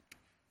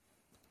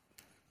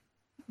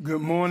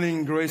Good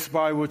morning, Grace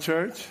Bible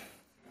Church.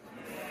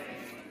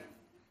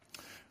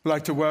 I'd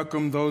like to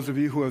welcome those of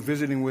you who are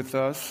visiting with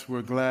us.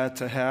 We're glad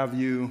to have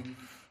you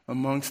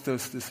amongst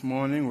us this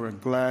morning. We're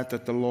glad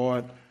that the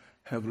Lord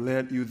have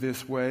led you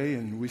this way,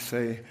 and we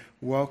say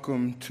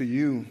welcome to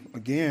you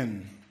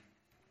again.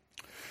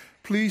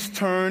 Please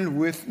turn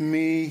with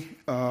me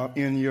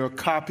in your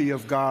copy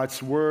of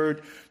God's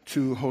Word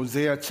to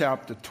Hosea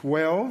chapter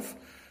 12.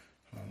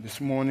 This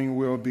morning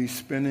we'll be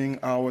spending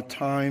our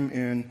time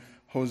in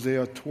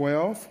Hosea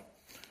 12.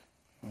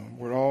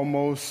 We're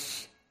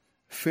almost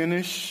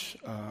finished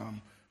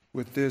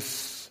with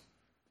this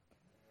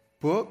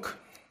book.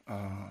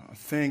 I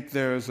think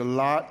there's a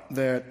lot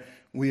that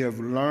we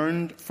have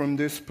learned from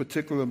this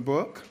particular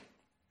book.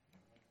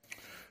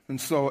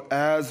 And so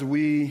as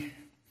we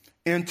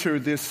enter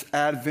this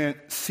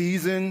Advent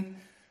season,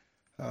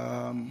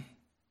 I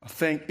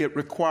think it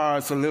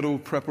requires a little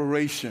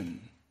preparation.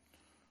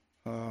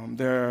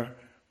 There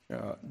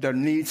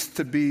needs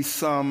to be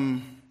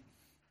some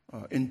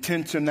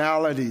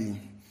intentionality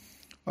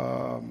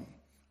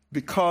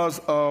because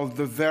of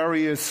the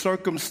various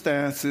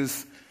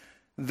circumstances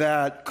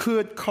that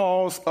could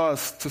cause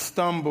us to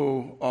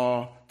stumble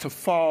or to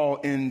fall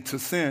into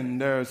sin.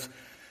 There's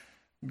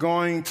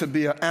going to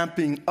be an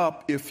amping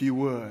up, if you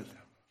would.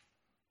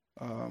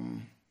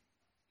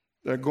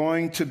 There are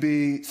going to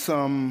be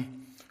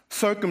some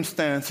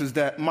circumstances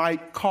that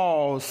might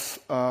cause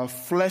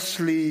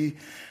fleshly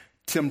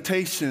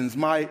temptations,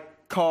 might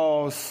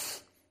cause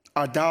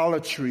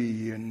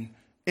idolatry and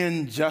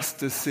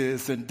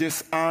injustices and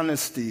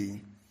dishonesty,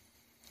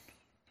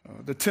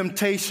 the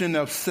temptation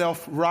of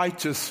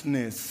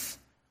self-righteousness,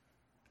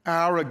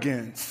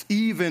 arrogance,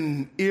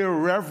 even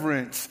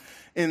irreverence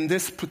in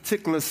this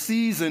particular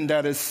season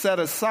that is set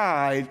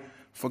aside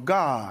for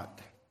God.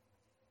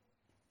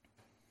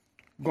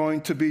 Going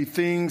to be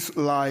things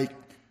like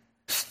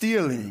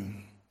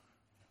stealing,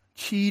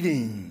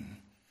 cheating.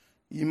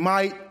 You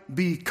might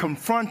be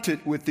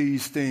confronted with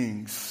these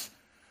things.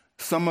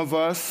 Some of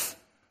us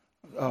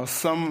are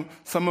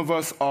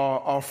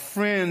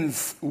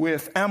friends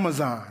with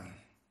Amazon.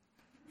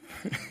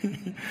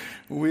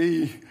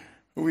 We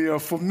are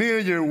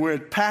familiar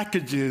with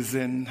packages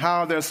and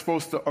how they're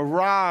supposed to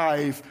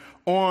arrive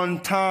on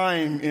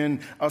time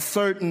in a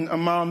certain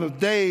amount of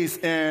days.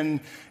 And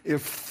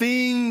if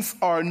things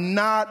are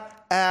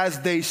not as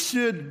they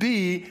should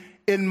be,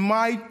 it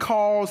might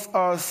cause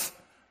us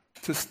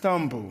to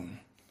stumble.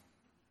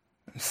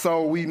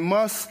 So we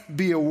must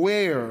be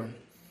aware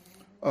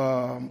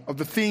of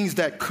the things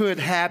that could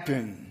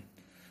happen.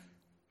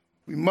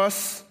 We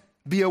must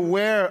be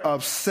aware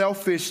of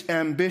selfish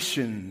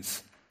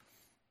ambitions,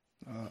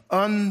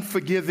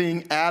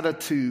 unforgiving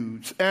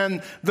attitudes,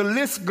 and the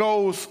list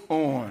goes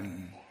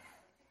on.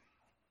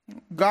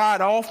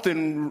 God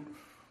often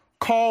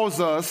calls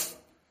us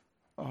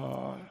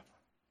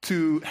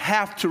to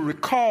have to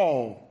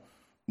recall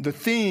the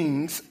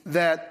things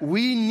that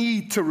we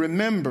need to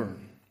remember.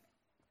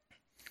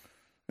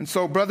 And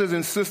so, brothers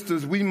and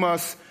sisters, we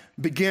must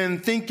begin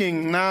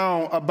thinking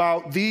now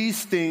about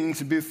these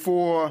things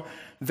before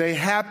they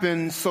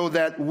happen so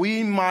that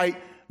we might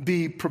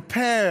be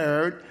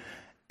prepared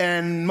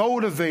and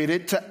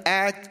motivated to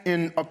act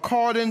in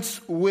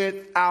accordance with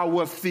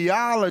our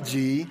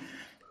theology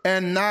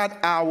and not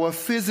our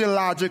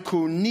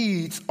physiological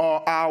needs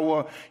or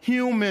our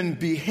human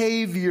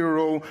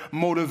behavioral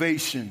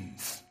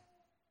motivations.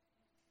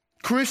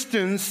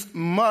 Christians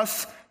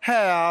must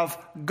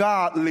have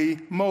godly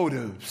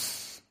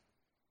motives.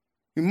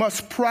 We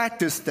must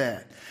practice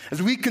that.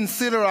 As we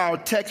consider our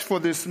text for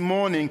this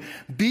morning,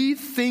 be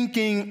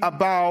thinking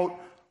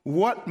about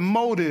what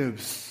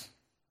motives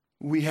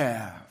we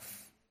have.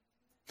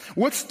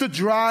 What's the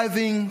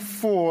driving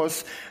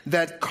force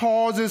that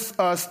causes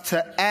us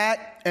to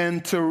act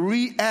and to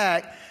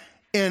react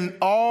in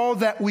all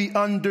that we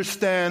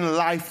understand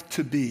life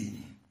to be?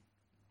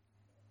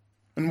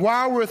 And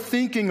while we're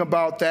thinking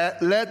about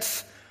that,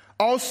 let's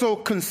also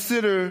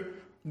consider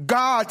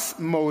God's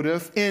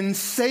motive in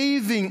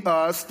saving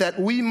us that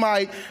we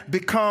might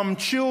become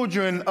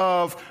children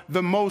of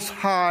the Most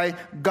High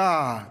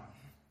God.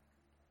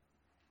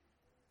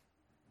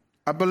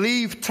 I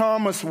believe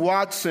Thomas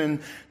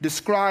Watson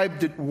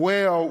described it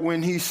well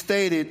when he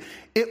stated,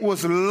 it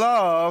was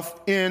love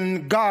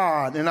in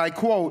God, and I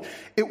quote,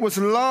 it was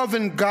love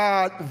in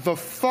God the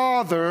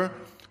Father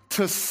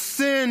to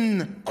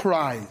send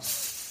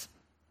Christ.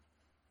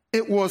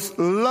 It was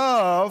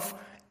love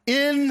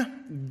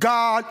in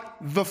God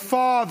the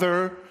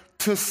Father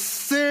to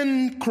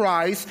send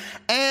Christ,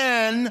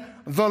 and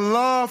the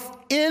love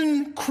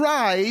in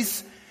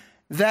Christ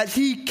that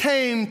he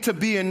came to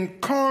be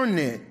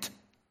incarnate.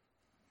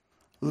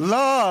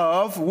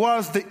 Love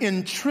was the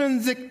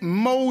intrinsic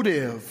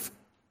motive.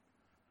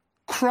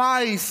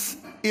 Christ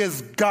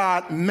is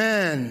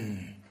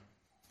God-man.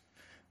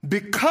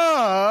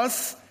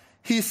 Because,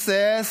 he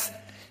says,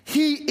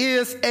 he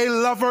is a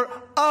lover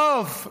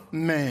of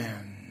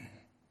man.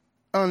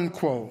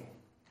 Unquote.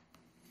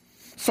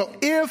 So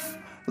if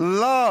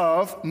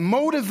love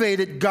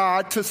motivated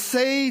God to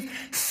save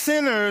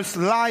sinners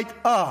like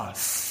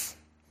us,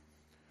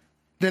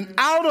 then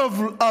out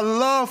of a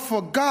love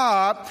for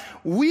God,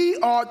 we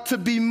ought to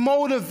be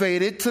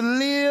motivated to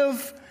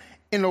live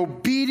in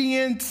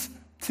obedience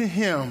to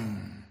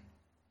Him.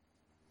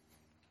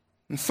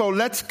 And so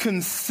let's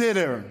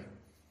consider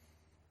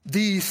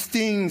these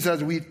things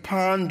as we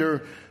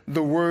ponder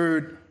the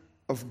Word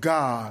of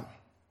God.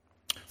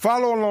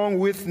 Follow along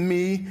with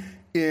me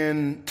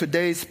in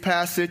today's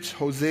passage,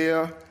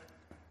 Hosea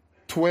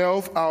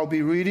 12. I'll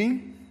be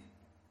reading.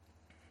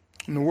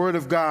 And the Word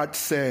of God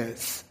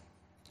says,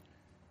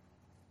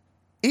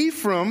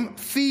 Ephraim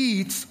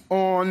feeds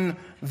on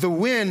the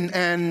wind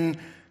and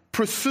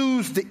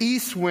pursues the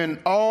east wind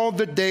all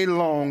the day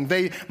long.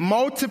 They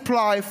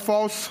multiply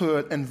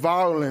falsehood and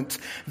violence.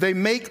 They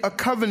make a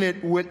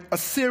covenant with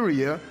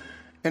Assyria,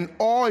 and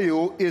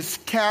oil is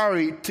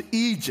carried to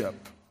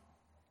Egypt.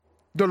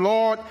 The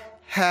Lord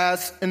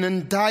has an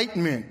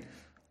indictment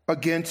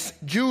against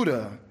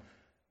Judah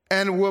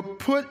and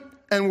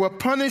will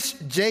punish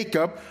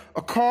Jacob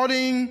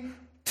according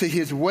to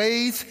his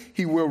ways.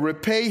 He will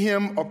repay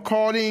him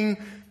according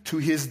to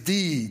his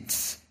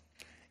deeds.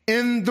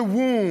 In the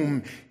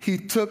womb, he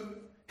took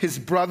his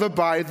brother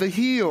by the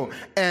heel,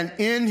 and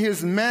in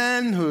his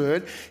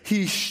manhood,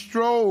 he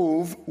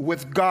strove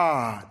with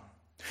God.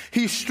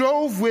 He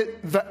strove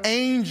with the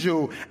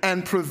angel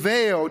and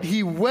prevailed.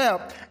 He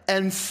wept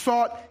and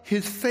sought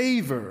his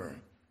favor.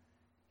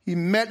 He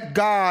met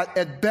God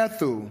at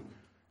Bethel,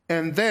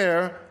 and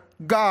there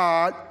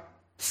God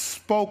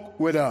spoke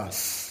with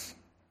us.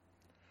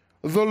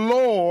 The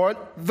Lord,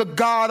 the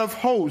God of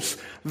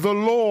hosts, the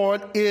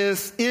Lord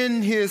is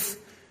in his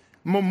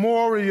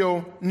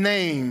memorial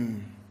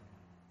name.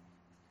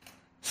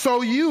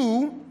 So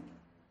you,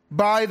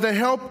 by the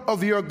help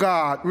of your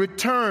God,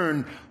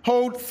 return,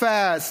 hold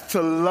fast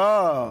to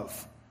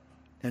love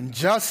and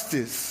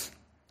justice,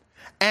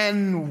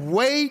 and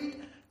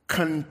wait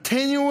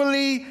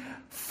continually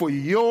for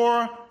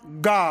your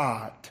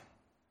God.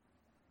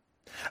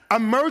 A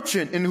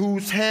merchant in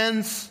whose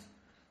hands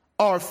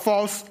are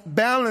false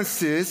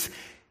balances,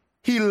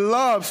 he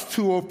loves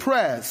to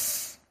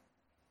oppress.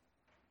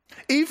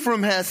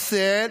 Ephraim has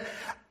said,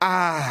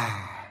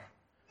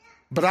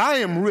 but I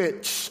am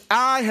rich.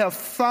 I have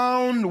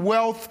found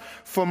wealth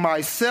for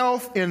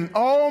myself in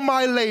all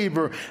my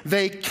labor.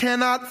 They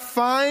cannot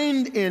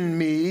find in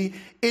me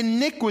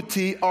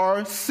iniquity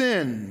or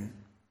sin.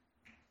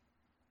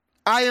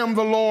 I am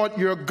the Lord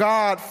your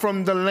God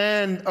from the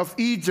land of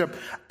Egypt.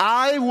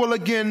 I will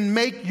again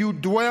make you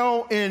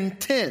dwell in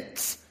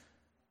tents,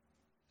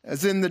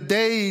 as in the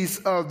days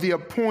of the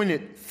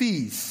appointed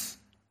feasts.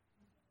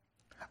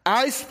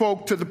 I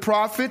spoke to the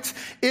prophets.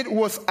 It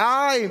was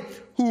I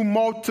who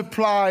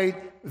multiplied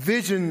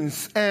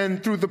visions,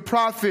 and through the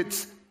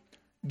prophets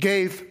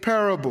gave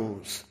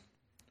parables.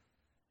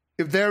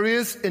 If there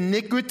is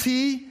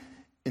iniquity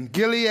in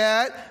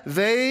Gilead,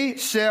 they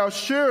shall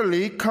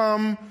surely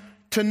come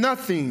to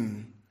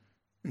nothing.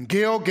 In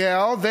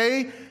Gilgal,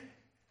 they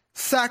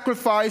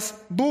sacrifice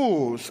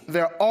bulls.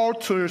 Their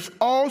altars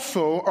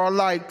also are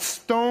like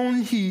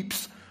stone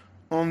heaps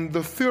on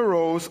the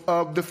furrows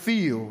of the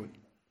field.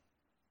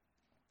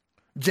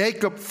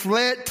 Jacob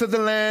fled to the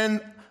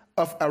land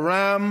of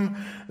Aram.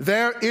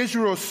 There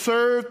Israel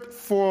served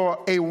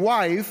for a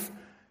wife,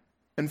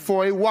 and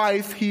for a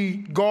wife he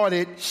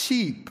guarded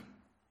sheep.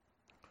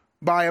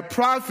 By a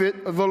prophet,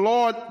 the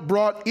Lord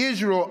brought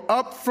Israel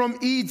up from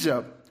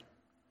Egypt,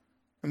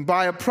 and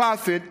by a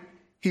prophet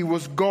he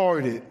was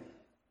guarded.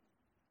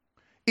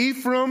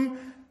 Ephraim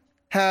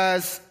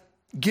has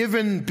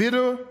given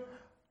bitter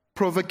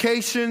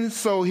provocation,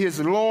 so his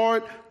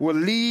Lord will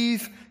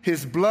leave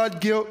his blood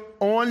guilt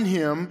on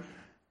him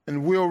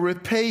and will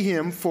repay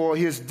him for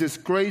his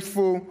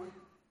disgraceful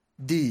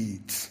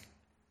deeds.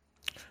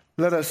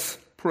 Let us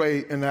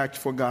pray and ask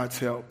for God's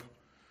help.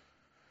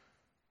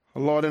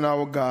 Our Lord and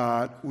our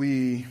God,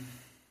 we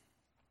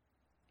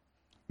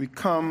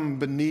come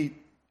beneath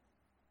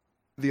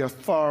the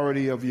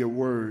authority of your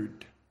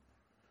word,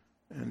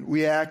 and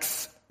we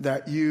ask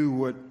that you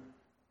would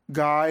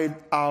guide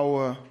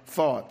our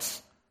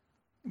thoughts,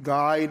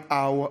 guide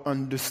our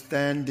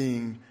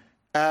understanding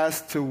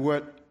as to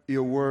what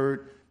your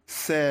word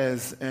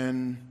says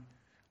and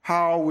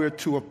how we're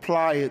to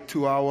apply it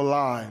to our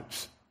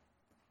lives,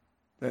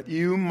 that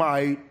you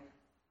might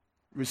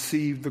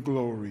receive the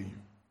glory.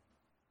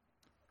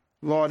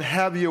 Lord,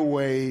 have your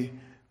way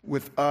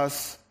with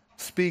us.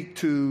 Speak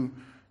to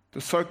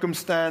the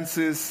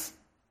circumstances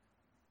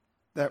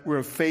that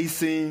we're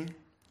facing.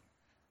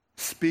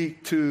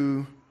 Speak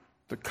to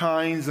the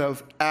kinds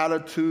of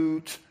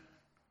attitudes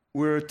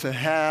we're to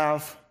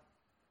have.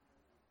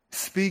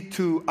 Speak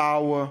to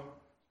our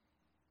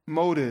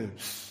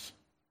motives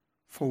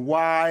for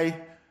why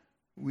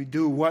we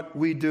do what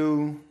we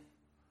do.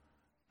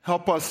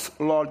 Help us,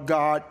 Lord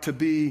God, to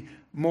be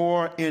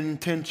more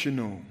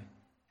intentional.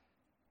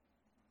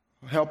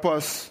 Help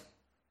us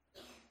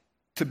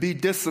to be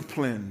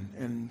disciplined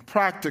and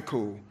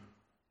practical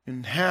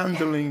in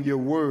handling your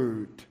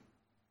word.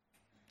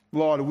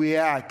 Lord, we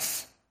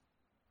ask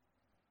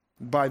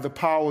by the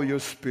power of your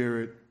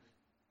Spirit,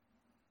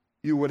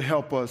 you would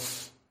help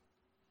us.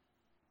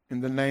 In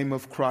the name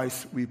of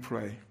Christ, we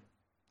pray.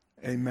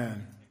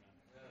 Amen.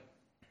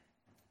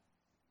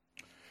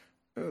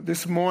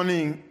 This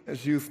morning,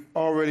 as you've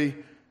already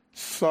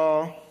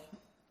saw,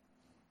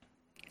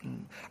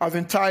 I've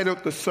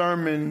entitled the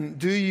sermon,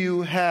 Do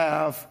You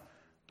Have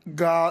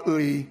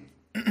Godly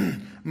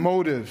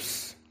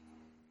Motives?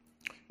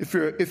 If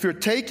you're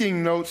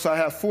taking notes, I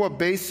have 4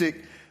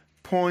 basic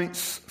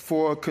points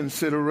for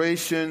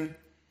consideration.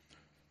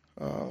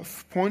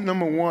 Point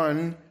number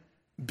 1,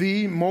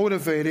 be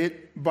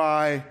motivated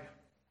by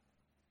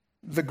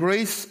the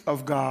grace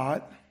of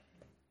God.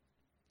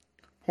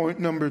 Point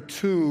number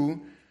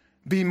 2,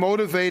 be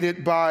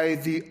motivated by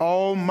the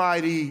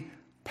almighty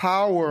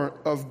power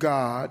of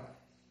God.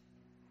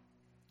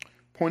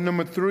 Point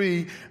number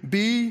 3,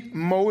 be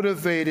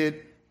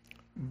motivated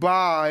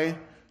by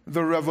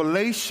the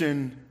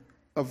revelation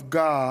of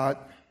God.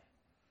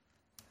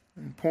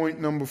 And point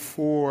number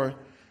 4,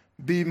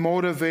 be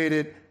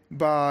motivated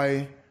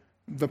by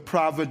the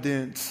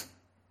providence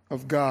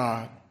of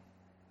God.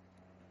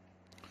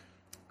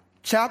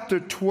 Chapter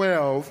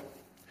 12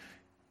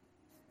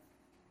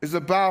 is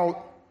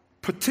about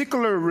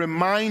particular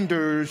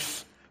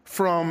reminders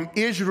from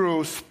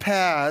Israel's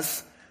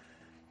past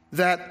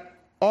that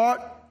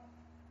ought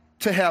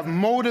to have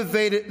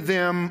motivated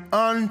them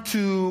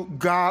unto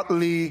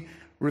godly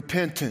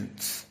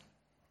repentance.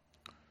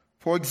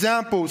 For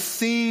example,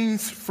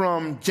 scenes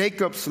from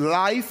Jacob's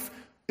life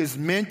is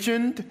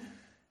mentioned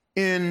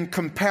in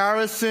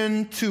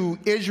comparison to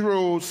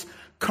Israel's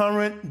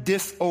current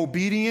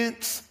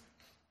disobedience.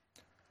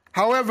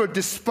 However,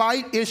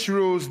 despite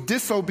Israel's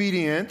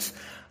disobedience,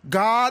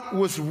 God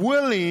was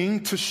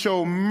willing to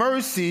show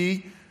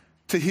mercy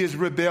to his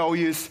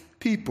rebellious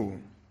people.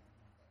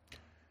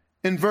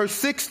 In verse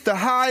 6, the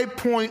high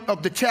point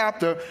of the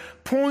chapter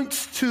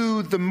points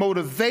to the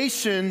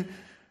motivation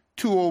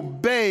to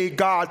obey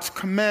God's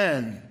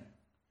command.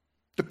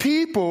 The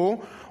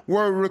people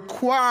were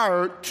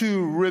required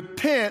to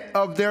repent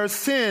of their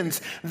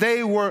sins.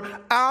 They were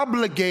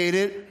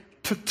obligated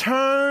to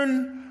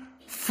turn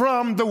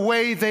from the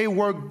way they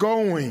were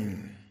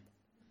going.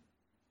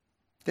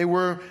 They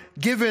were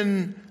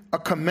given a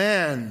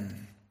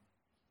command.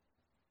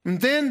 And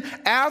then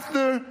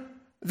after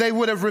they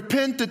would have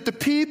repented, the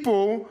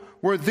people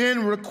were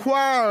then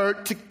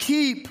required to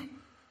keep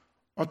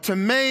or to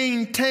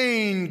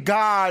maintain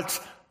God's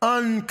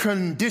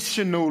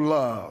unconditional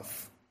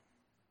love.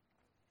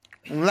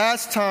 And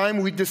last time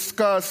we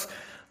discussed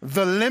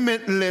the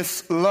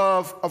limitless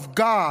love of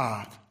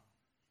God.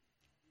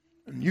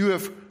 And you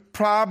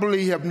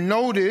probably have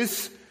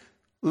noticed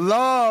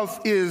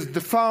love is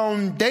the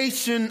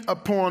foundation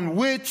upon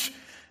which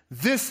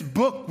this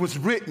book was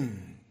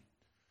written.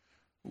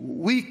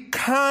 We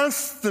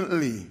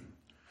constantly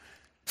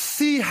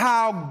see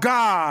how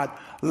God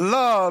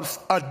loves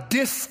a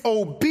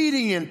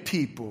disobedient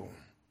people.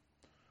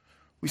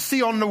 We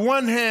see on the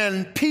one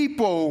hand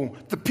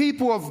the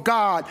people of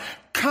God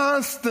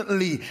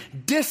constantly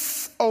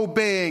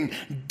disobeying,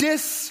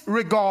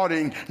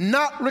 disregarding,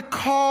 not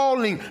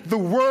recalling the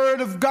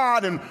word of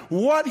God and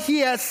what he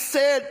has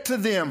said to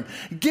them,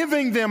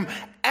 giving them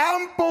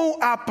ample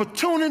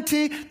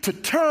opportunity to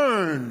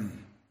turn.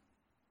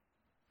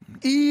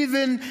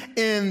 Even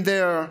in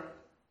their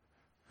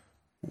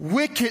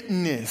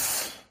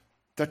wickedness,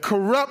 the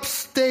corrupt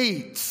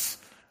states,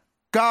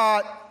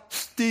 God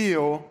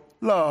still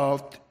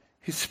loved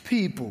his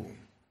people.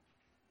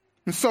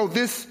 And so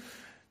this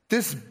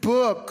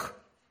book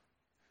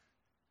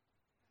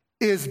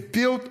is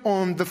built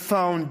on the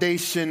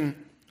foundation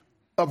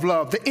of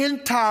love. The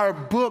entire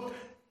book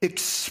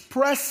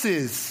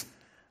expresses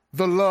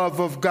the love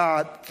of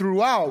God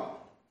throughout.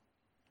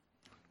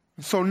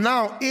 So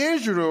now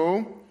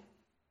Israel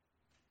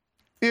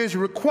is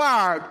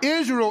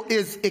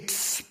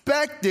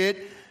expected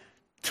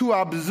to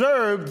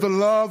observe the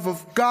love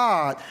of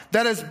God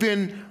that has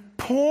been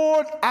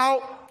poured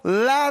out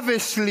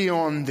lavishly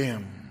on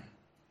them.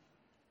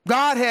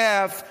 God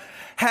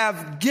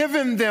have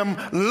given them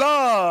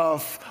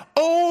love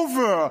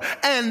over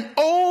and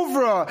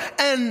over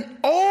and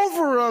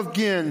over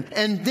again,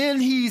 and then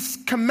he's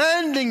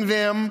commanding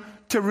them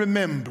to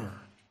remember.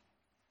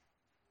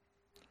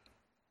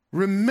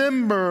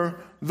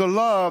 Remember the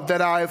love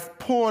that I've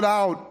poured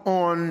out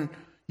on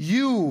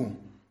you,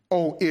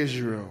 O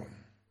Israel.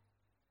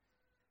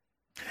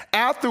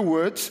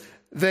 Afterwards,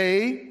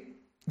 they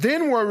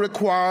then were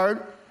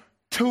required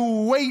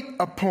to wait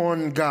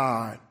upon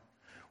God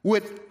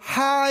with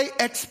high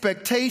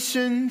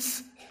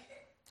expectations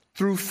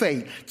through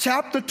faith.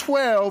 Chapter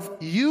 12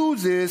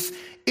 uses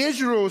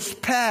Israel's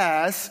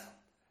past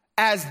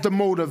as the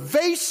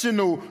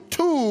motivational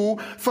tool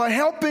for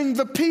helping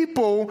the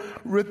people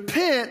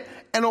repent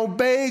and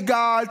obey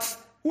God's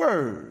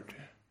word.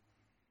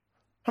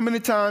 How many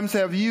times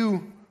have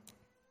you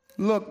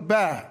looked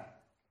back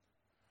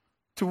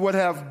to what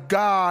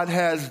God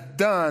has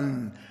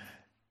done,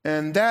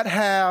 and that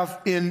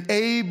have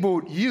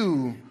enabled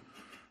you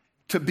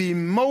to be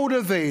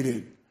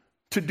motivated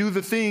to do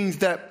the things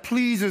that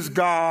pleases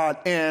God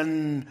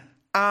and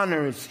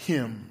honors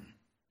him.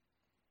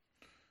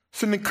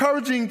 It's an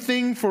encouraging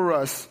thing for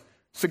us.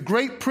 It's a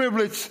great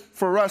privilege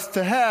for us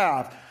to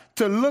have,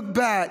 to look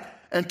back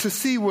and to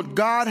see what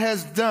God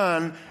has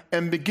done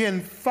and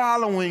begin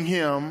following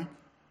him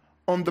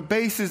on the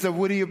basis of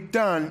what he has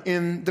done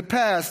in the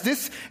past.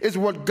 This is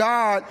what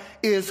God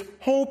is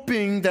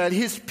hoping that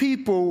his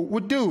people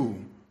would do.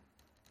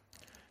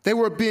 They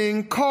were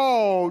being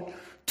called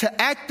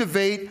to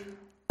activate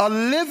a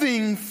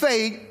living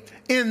faith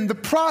in the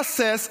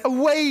process of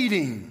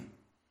waiting.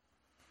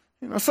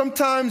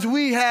 Sometimes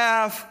we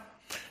have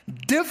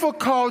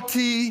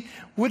difficulty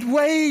with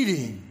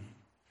waiting.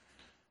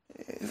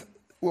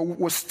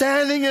 We're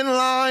standing in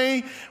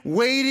line,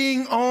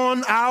 waiting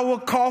on our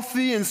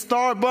coffee in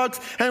Starbucks,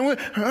 and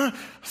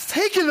it's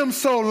taking them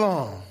so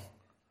long.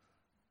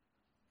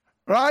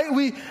 Right?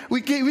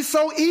 We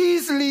so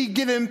easily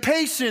get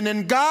impatient,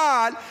 and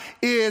God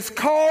is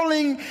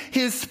calling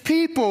his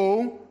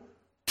people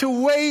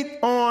to wait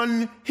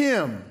on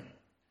him.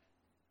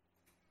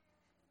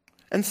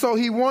 And so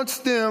he wants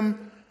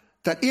them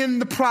that in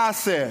the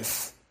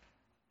process,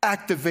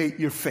 activate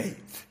your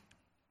faith.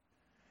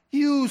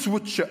 Use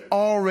what you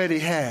already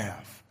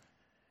have,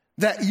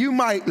 that you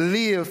might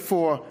live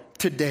for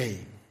today.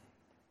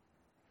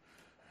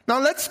 Now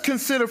let's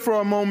consider for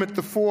a moment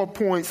the 4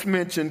 points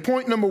mentioned.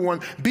 Point number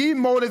 1, be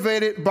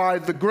motivated by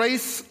the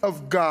grace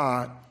of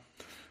God.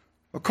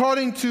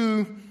 According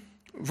to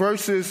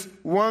verses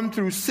 1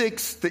 through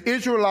 6, the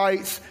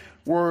Israelites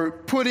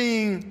were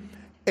putting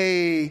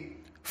a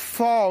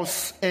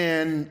false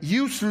and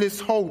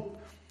useless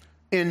hope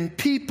in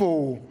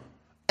people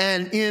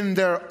and in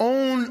their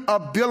own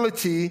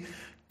ability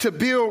to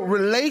build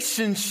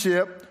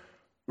relationships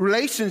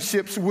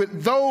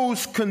with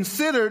those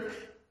considered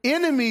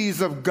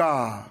enemies of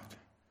God,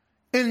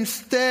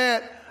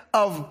 instead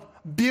of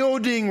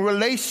building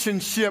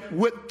relationship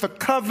with the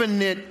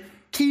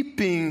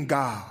covenant-keeping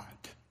God.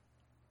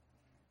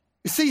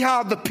 You see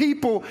how the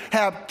people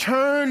have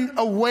turned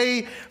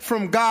away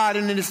from God,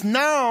 and it is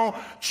now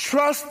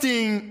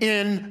trusting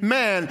in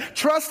man,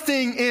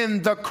 trusting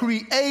in the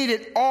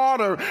created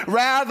order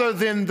rather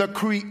than the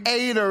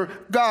creator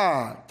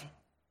God.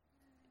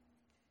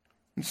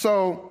 And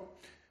so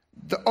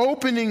the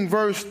opening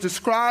verse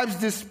describes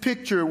this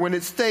picture when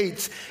it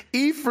states,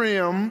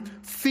 Ephraim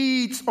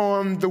feeds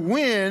on the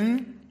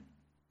wind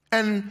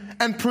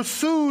and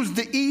pursues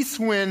the east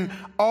wind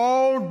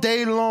all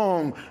day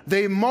long.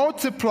 They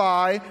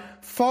multiply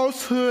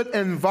falsehood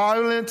and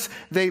violence.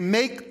 They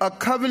make a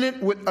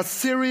covenant with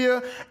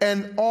Assyria,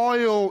 and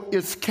oil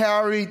is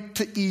carried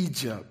to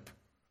Egypt.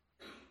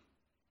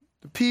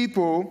 The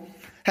people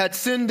had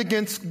sinned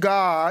against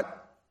God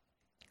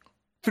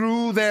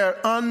through their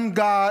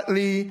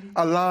ungodly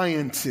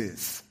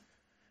alliances.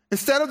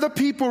 Instead of the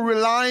people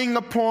relying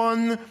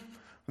upon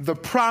the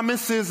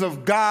promises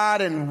of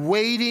God and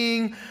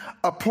waiting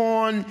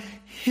upon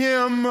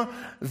him,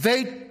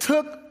 they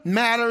took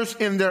matters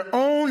in their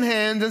own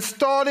hands and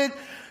started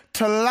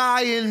to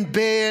lie in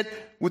bed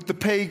with the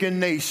pagan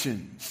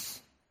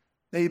nations.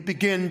 They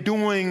began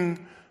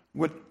doing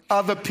what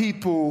other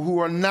people who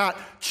are not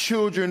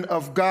children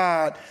of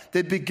God,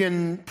 they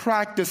begin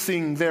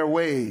practicing their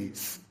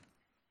ways.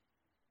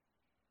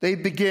 They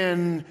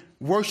begin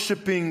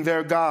worshiping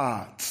their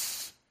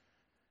gods.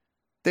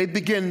 They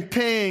begin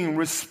paying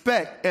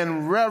respect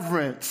and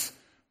reverence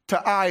to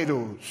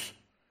idols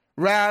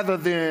rather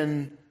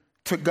than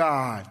to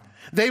God.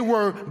 They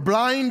were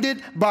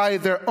blinded by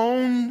their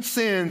own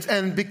sins,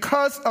 and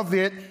because of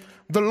it,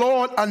 the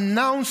Lord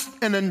announced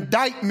an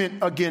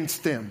indictment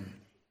against them.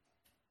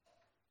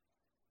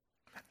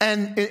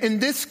 And in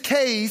this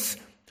case,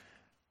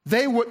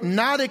 they would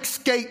not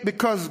escape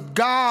because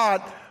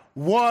God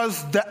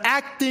was the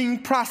acting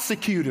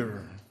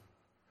prosecutor.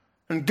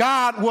 And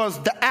God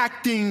was the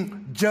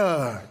acting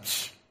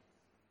judge.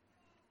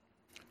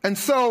 And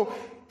so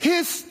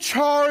his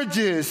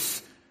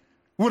charges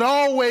would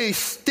always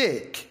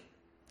stick.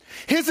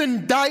 His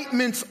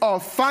indictments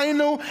are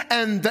final,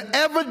 and the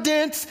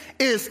evidence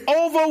is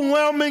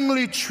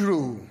overwhelmingly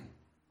true.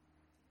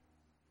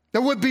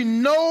 There would be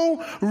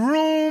no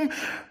room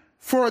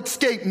for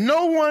escape.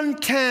 No one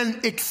can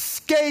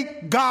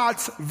escape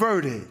God's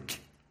verdict.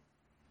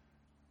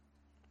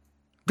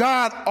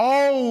 God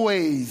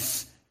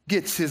always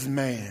gets his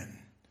man.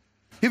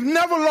 You've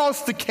never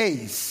lost a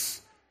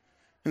case.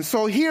 And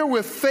so here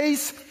we're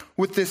faced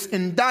with this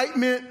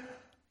indictment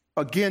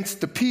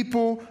against the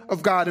people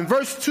of God. In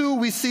verse 2,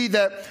 we see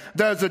that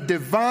there's a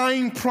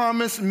divine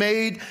promise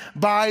made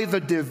by the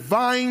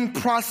divine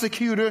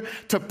prosecutor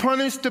to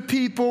punish the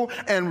people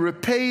and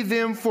repay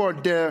them for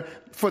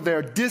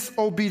their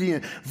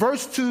disobedience.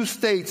 Verse 2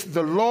 states,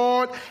 the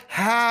Lord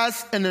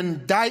has an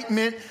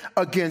indictment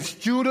against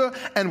Judah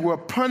and will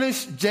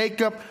punish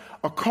Jacob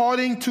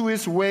according to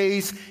his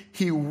ways.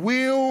 He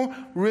will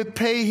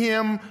repay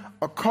him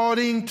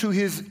according to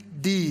his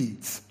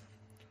deeds.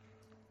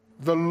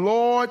 The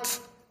Lord's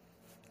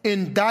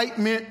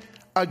indictment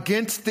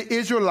against the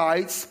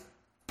Israelites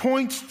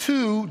points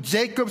to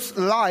Jacob's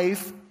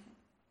life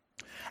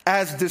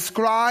as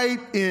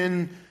described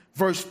in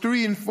verse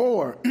 3 and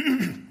 4.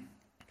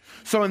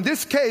 So in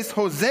this case,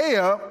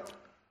 Hosea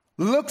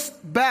looks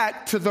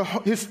back to the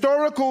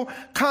historical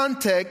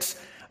context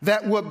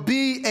that would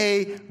be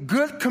a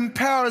good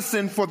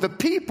comparison for the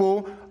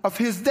people of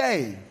his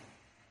day.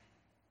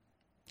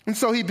 And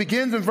so he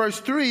begins in verse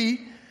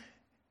 3,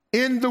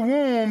 in the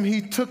womb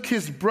he took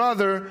his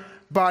brother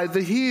by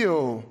the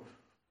heel,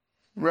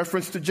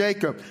 reference to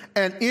Jacob,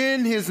 and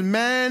in his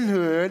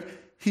manhood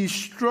he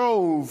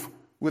strove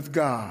with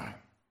God.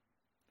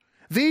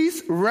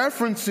 These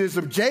references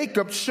of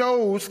Jacob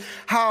shows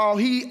how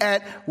he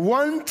at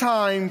one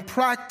time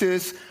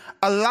practiced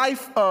a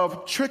life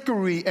of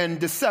trickery and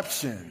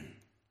deception.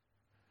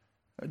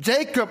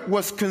 Jacob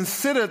was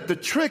considered the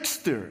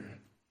trickster.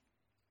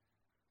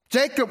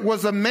 Jacob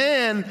was a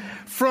man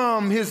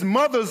from his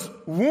mother's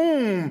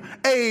womb,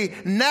 a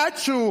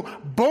natural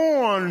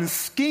born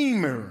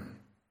schemer.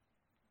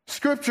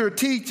 Scripture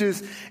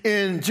teaches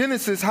in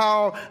Genesis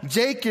how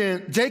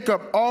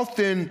Jacob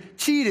often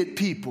cheated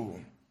people.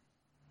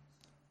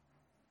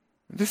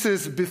 This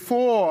is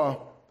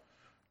before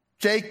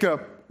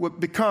Jacob would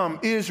become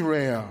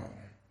Israel.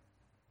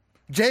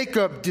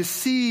 Jacob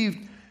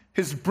deceived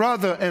his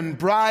brother and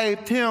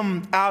bribed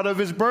him out of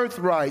his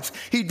birthrights.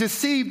 He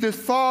deceived his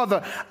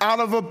father out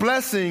of a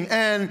blessing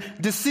and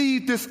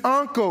deceived his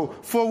uncle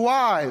for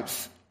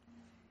wives.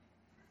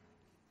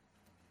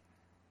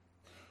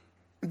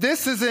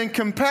 This is in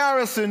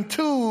comparison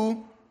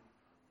to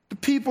the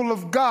people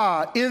of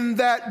God in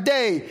that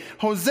day.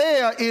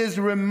 Hosea is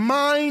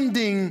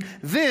reminding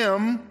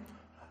them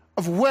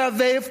of where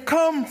they've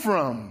come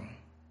from.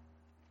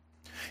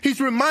 He's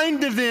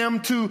reminded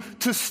them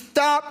to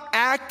stop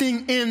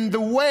acting in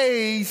the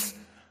ways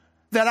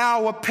that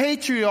our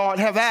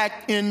patriarchs have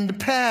acted in the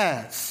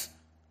past.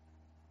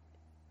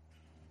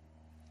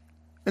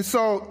 And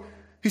so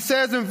he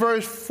says in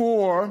verse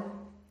 4,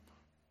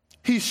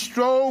 he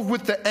strove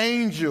with the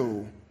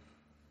angel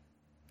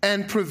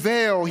and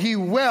prevailed. He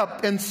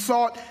wept and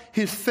sought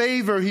his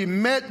favor. He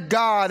met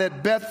God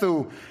at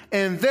Bethel,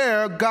 and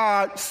there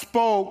God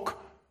spoke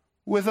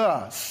with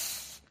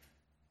us.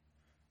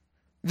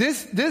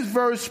 This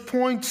verse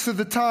points to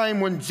the time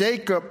when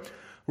Jacob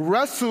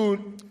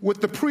wrestled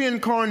with the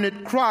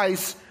pre-incarnate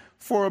Christ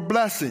for a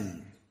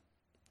blessing.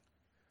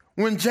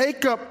 When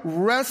Jacob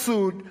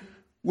wrestled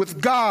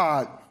with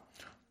God,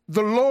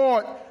 the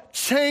Lord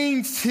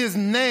changed his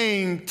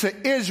name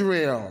to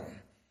Israel.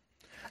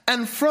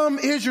 And from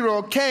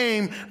Israel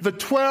came the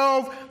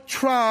 12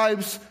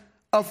 tribes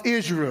of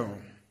Israel.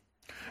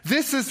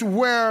 This is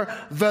where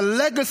the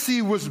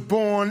legacy was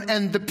born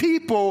and the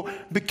people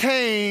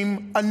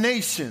became a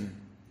nation.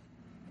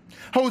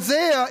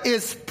 Hosea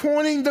is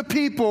pointing the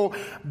people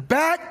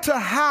back to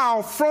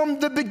how, from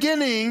the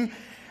beginning,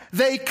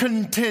 they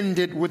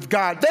contended with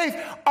God. They've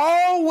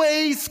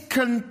always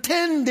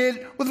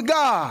contended with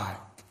God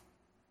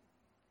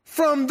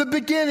from the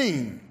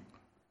beginning.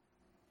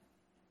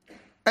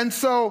 And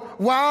so,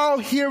 while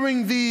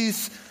hearing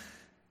these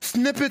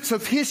snippets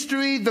of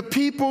history, the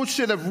people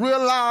should have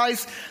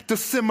realized the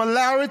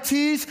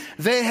similarities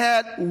they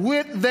had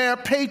with their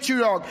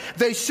patriarch.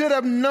 They should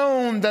have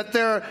known that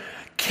they're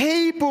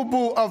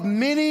capable of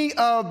many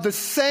of the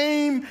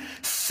same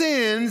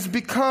sins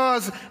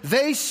because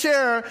they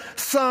share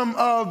some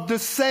of the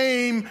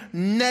same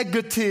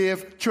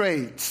negative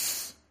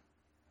traits.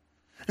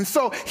 And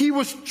so he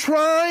was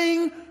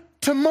trying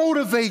to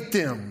motivate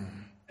them.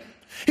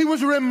 He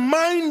was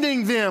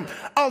reminding them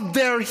of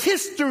their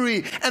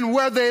history and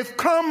where they've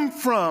come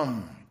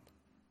from.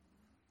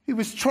 He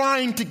was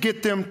trying to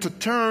get them to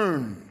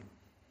turn.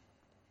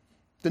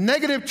 The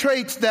negative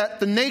traits that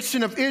the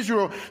nation of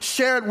Israel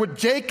shared with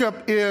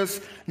Jacob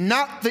is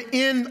not the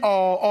end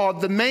all or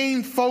the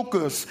main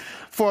focus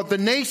for the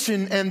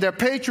nation and their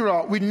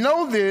patriarch. We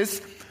know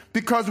this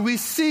because we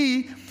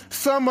see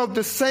some of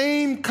the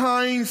same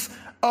kinds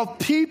of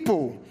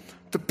people.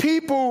 The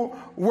people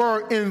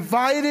were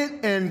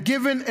invited and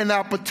given an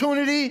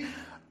opportunity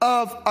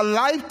of a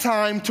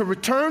lifetime to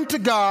return to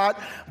God,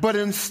 but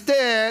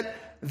instead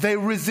they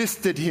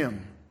resisted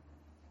him.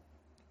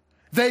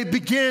 They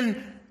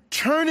began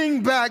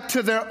turning back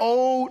to their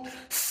old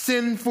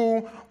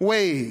sinful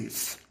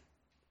ways.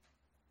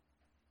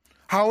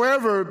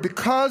 However,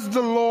 because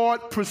the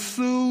Lord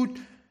pursued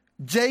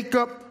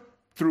Jacob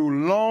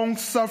through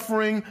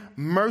long-suffering,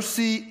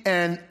 mercy,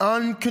 and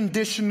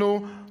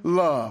unconditional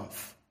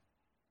love,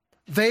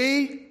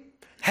 they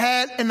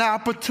had an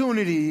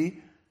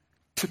opportunity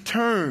to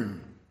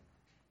turn.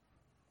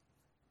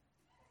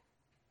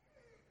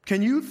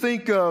 Can you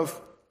think of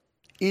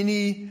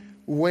any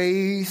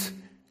ways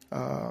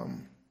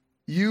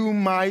you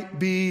might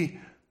be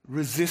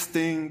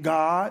resisting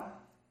God?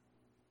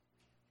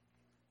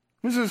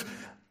 This is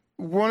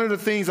one of the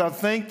things I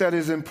think that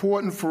is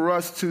important for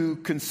us to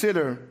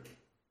consider.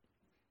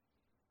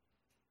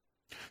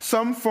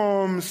 Some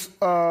forms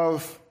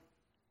of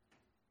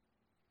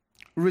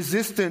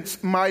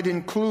resistance might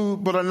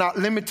include, but are not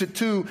limited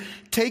to,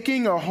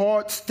 taking a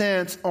hard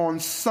stance on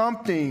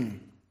something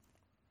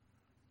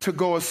to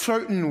go a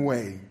certain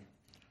way,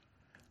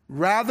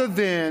 rather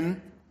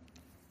than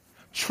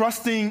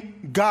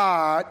trusting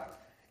God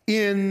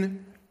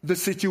in the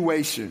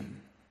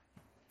situation.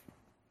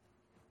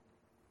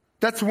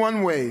 That's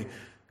one way.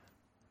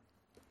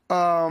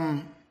 There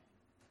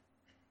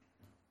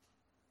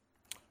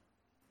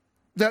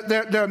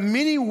are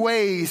many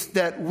ways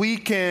that we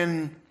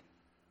can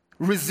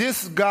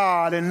resist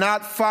God and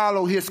not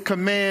follow his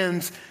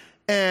commands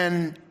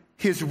and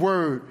his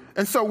word.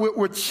 And so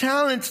we're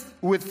challenged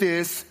with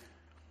this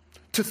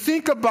to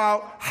think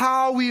about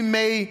how we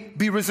may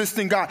be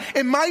resisting God.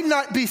 It might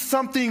not be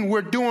something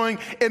we're doing.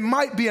 It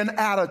might be an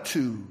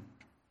attitude.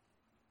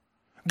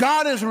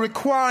 God is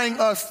requiring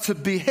us to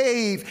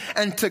behave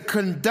and to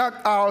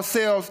conduct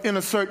ourselves in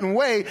a certain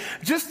way,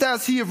 just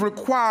as he has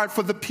required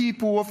for the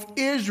people of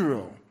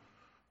Israel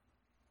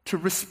to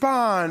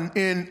respond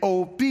in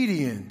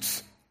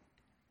obedience.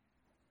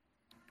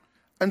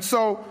 And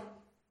so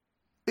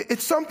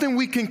it's something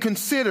we can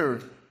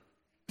consider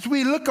as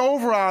we look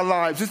over our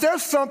lives. Is there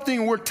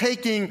something we're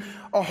taking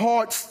a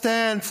hard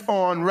stance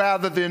on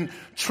rather than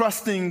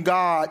trusting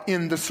God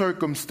in the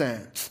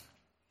circumstance?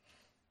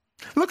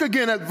 Look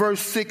again at verse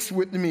 6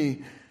 with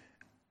me.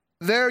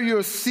 There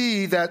you'll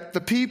see that the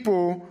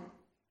people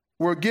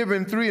were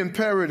given 3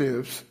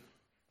 imperatives.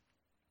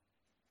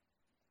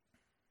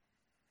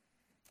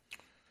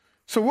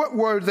 So what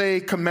were they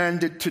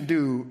commanded to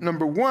do?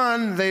 Number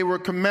 1, they were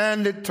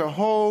commanded to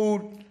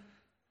hold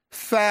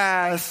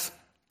fast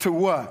to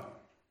what?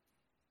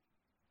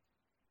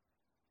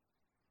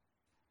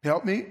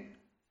 Help me?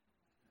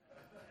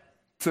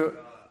 To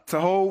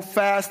hold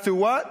fast to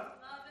what?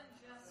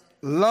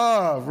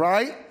 Love,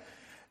 right?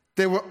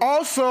 They were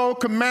also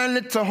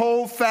commanded to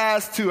hold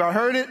fast to, I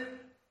heard it,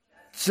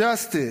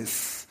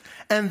 justice.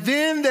 And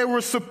then they were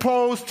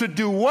supposed to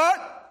do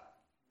what?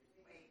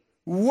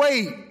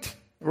 Wait,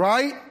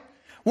 right?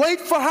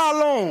 Wait for how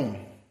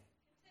long?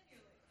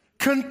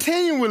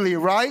 Continually,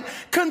 right?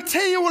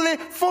 Continually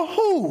for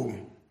who?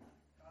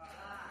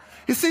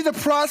 You see the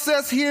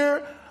process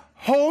here?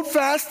 Hold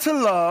fast to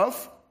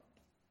love,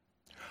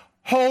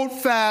 hold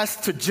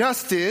fast to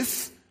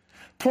justice,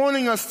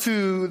 pointing us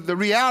to the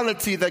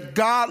reality that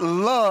God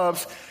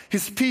loves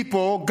his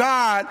people.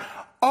 God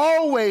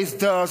always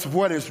does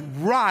what is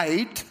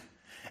right.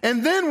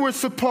 And then we're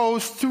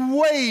supposed to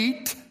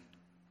wait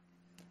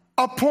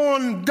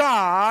upon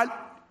God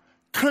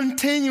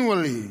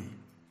continually.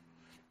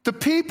 The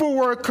people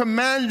were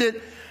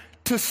commanded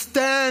to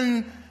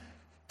stand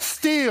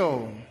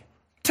still,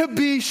 to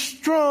be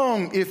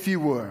strong, if you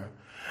were.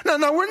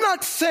 Now, we're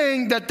not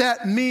saying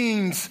that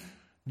means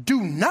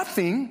do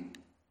nothing,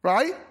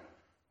 right?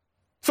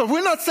 So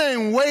we're not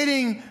saying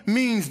waiting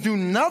means do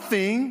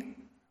nothing,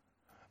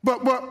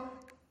 but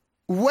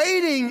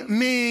waiting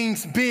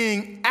means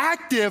being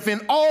active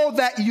in all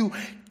that you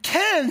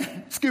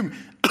can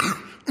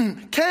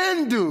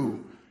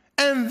do,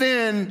 and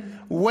then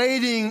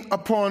waiting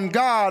upon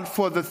God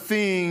for the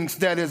things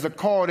that is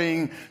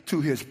according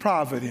to his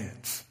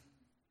providence.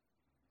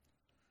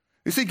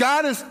 You see,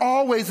 God is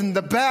always in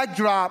the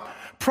backdrop,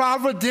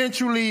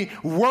 providentially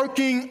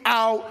working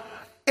out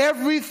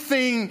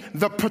everything,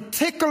 the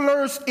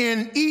particulars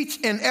in each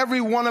and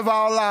every one of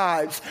our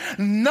lives.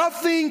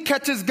 Nothing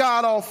catches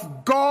God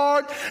off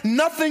guard.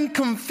 Nothing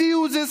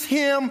confuses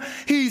him.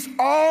 He's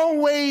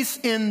always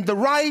in the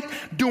right,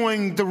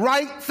 doing the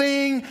right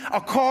thing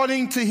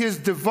according to his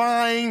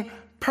divine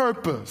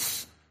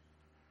purpose.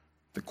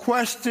 The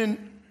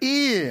question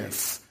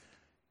is,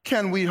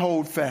 can we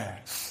hold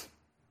fast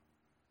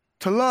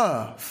to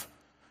love?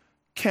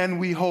 Can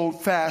we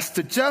hold fast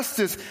to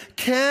justice?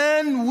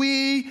 Can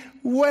we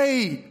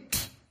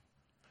wait?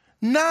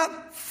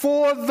 Not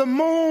for the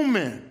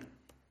moment,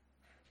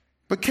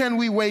 but can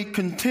we wait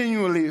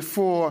continually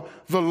for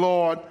the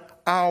Lord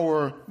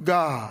our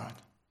God?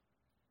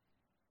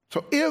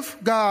 So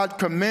if God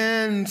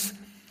commands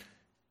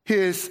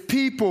his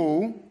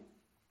people,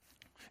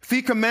 if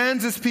he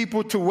commands his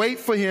people to wait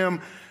for him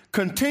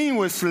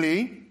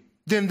continuously,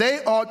 then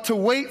they ought to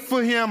wait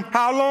for him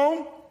how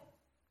long?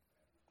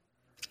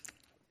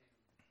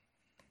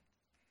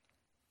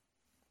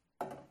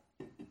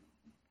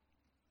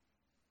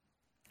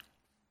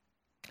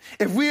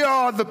 If we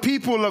are the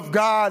people of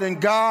God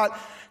and God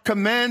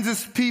commands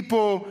his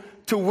people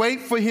to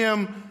wait for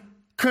him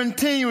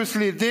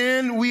continuously,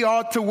 then we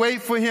ought to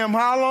wait for him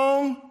how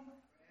long?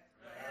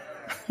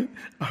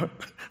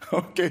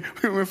 Okay,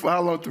 we went for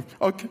how long?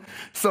 Okay,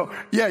 so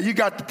yeah, you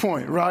got the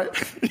point, right?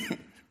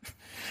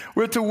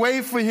 We're to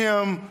wait for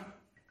him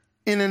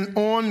in an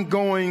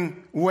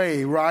ongoing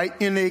way, right?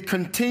 In a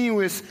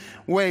continuous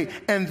way.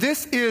 And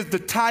this is the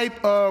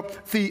type of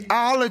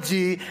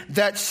theology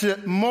that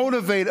should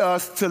motivate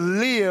us to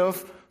live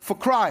for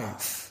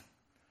Christ.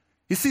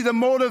 You see, the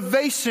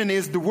motivation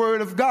is the Word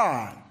of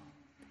God.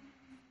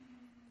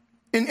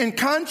 In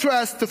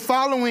contrast to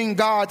following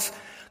God's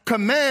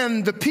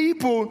command, the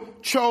people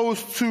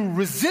chose to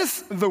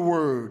resist the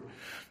Word.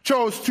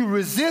 chose to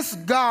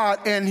resist God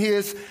and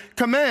his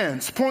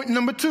commands. Point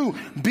number 2,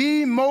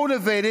 be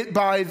motivated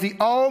by the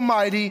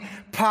almighty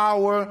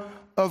power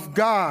of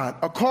God.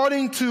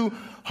 According to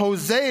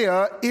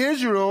Hosea,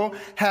 Israel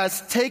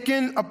has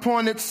taken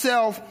upon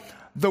itself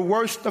the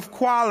worst of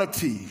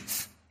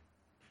qualities.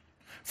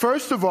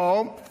 First of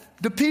all,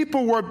 the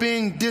people were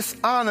being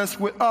dishonest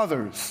with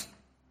others.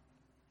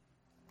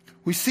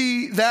 We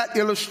see that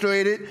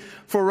illustrated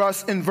for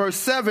us in verse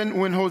 7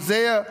 when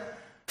Hosea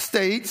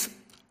states,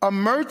 a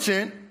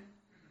merchant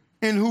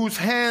in whose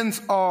hands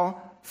are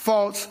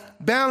false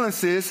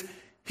balances,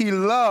 he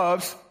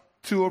loves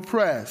to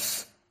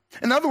oppress.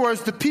 In other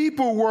words, the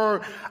people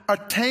were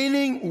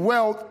attaining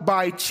wealth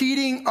by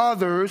cheating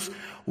others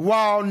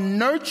while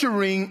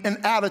nurturing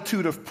an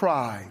attitude of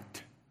pride.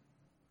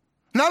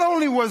 Not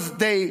only was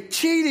they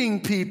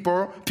cheating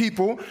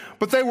people,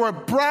 but they were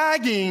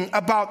bragging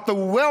about the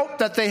wealth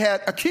that they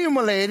had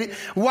accumulated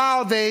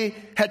while they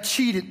had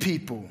cheated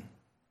people.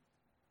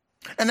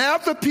 And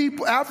after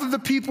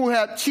the people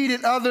had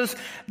cheated others,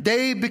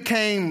 they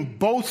became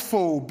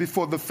boastful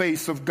before the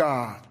face of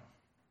God.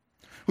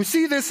 We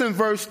see this in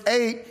verse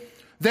 8.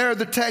 There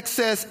the text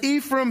says,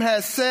 Ephraim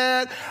has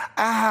said,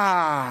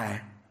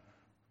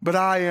 but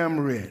I am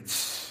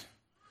rich.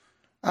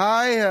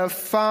 I have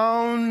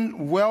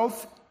found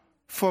wealth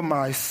for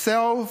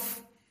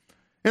myself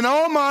in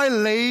all my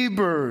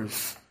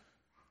labors.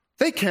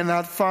 They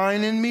cannot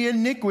find in me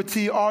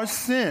iniquity or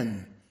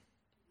sin.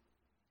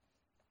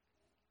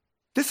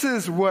 This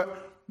is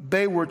what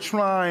they were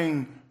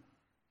trying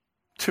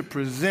to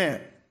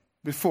present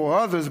before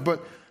others,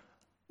 but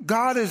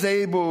God is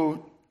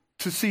able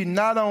to see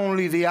not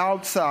only the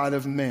outside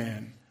of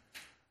man,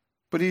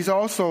 but he's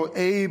also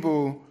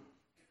able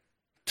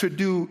to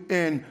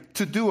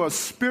do a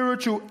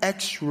spiritual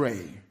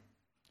x-ray.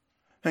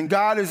 And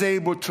God is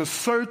able to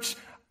search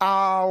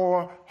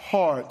our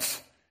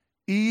hearts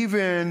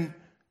even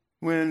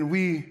when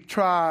we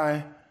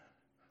try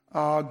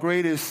our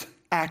greatest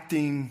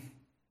acting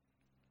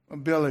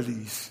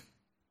abilities.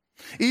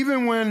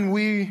 Even when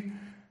we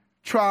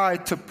try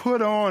to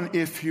put on,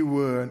 if you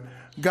would,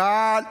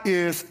 God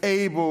is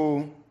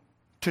able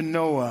to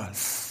know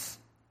us.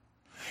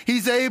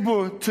 He's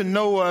able to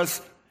know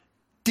us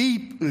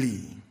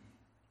deeply.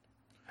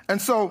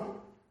 And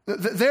so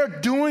they're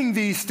doing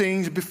these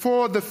things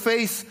before the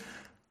face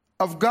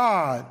of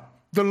God.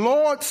 The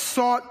Lord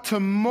sought to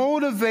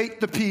motivate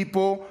the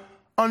people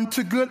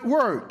unto good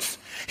works.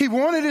 He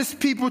wanted his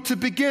people to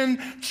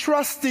begin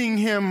trusting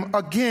him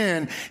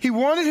again. He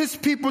wanted his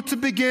people to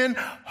begin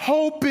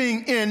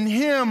hoping in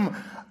him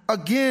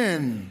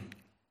again.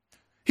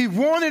 He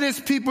wanted his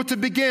people to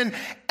begin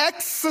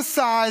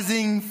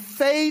exercising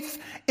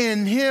faith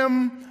in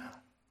him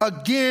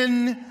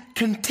again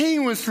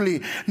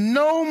continuously.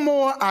 No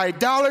more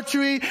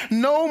idolatry,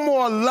 no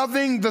more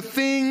loving the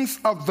things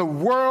of the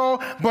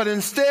world, but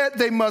instead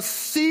they must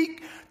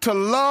seek to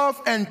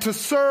love and to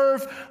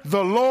serve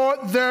the Lord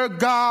their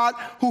God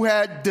who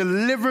had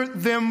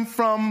delivered them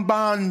from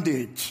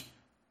bondage.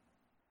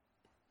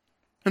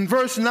 In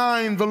verse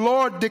 9, the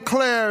Lord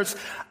declares,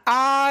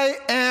 I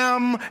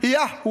am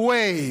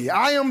Yahweh.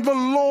 I am the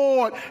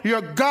Lord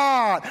your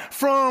God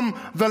from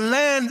the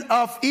land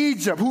of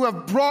Egypt, who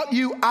have brought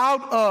you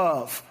out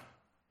of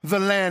the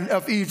land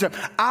of Egypt.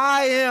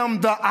 I am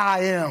the I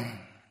am.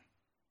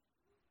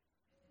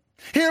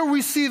 Here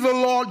we see the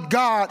Lord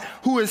God,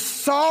 who is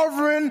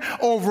sovereign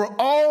over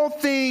all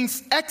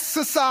things,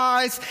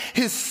 exercise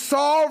his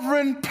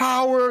sovereign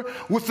power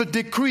with a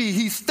decree.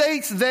 He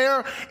states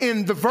there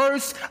in the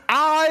verse,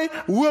 I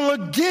will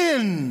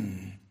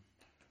again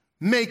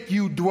make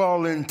you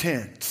dwell in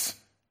tents,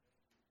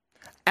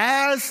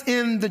 as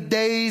in the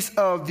days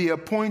of the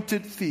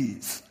appointed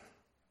feast.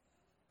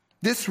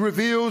 This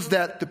reveals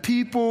that the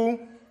people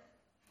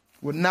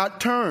would not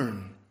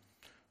turn.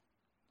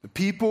 The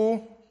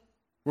people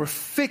were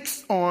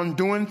fixed on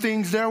doing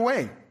things their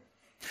way.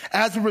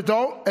 As a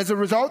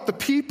result, the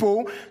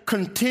people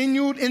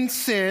continued in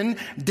sin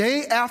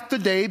day after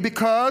day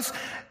because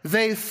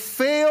they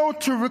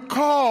failed to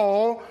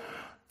recall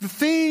the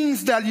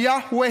things that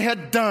Yahweh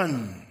had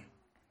done.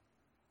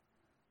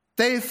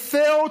 They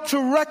failed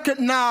to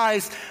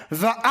recognize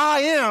the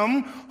I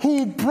am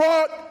who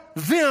brought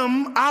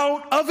them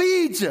out of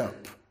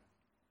Egypt.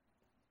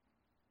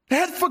 They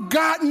had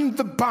forgotten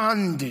the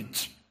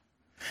bondage.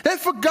 They'd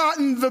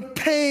forgotten the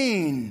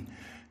pain.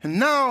 And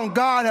now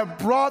God had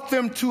brought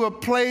them to a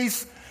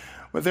place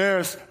where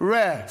there's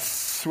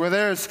rest, where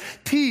there's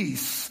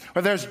peace,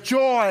 where there's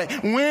joy,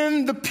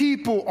 when the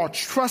people are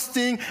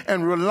trusting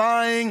and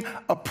relying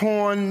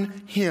upon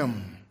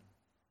him.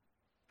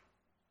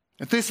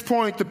 At this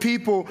point, the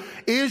people,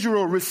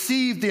 Israel,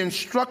 received the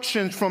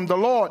instructions from the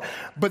Lord,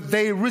 but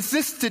they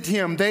resisted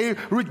him. They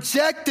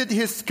rejected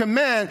his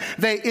command.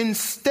 They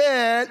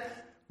instead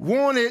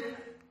wanted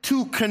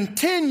to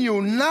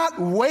continue not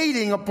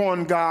waiting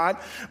upon God,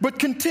 but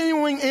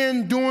continuing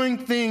in doing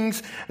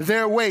things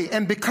their way.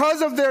 And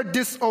because of their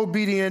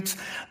disobedience,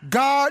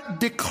 God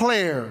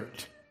declared,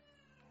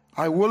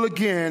 I will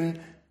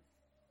again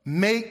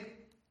make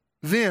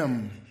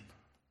them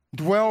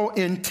dwell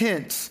in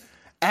tents,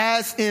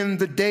 as in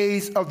the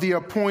days of the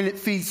appointed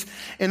feast.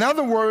 In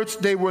other words,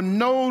 they will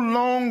no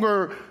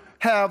longer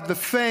have the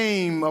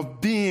fame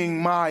of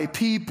being my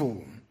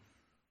people.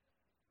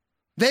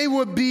 They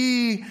would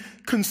be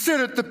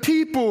considered the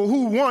people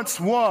who once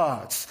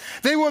was.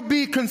 They would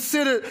be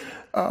considered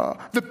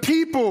the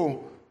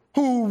people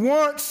who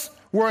once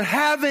were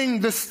having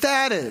the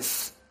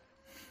status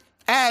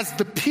as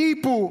the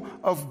people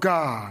of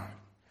God.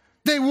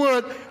 They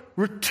would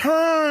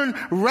return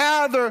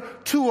rather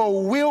to a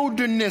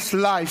wilderness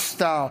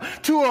lifestyle,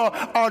 to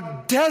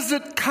a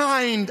desert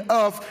kind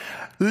of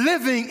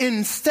living,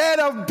 instead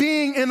of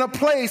being in a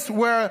place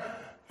where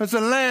there's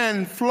a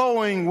land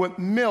flowing with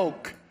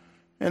milk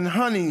and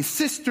honey.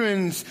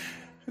 Cisterns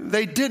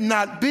they did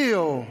not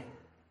build.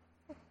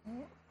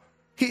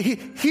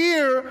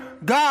 Here,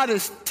 God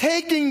is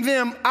taking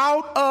them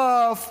out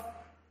of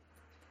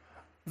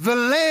the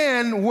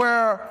land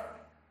where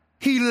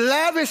He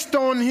lavished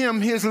on him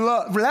his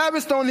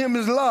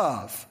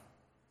love.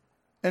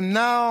 And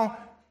now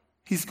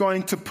He's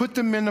going to put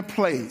them in a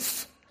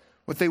place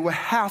where they will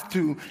have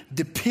to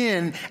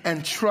depend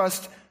and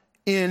trust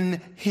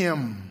in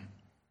Him.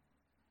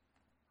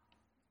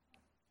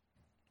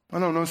 I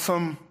don't know,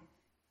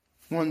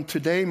 someone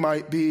today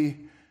might be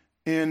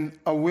in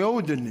a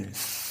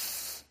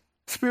wilderness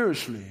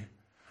spiritually.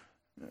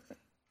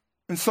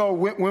 And so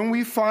when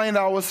we find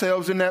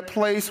ourselves in that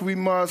place, we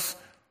must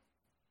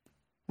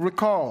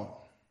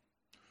recall.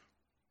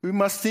 We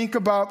must think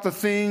about the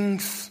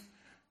things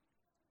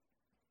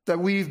that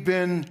we've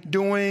been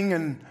doing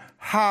and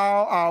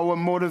how our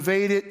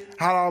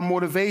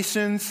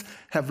motivations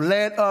have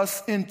led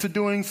us into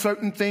doing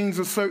certain things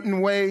a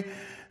certain way.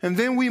 And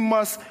then we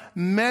must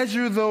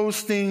measure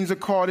those things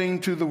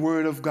according to the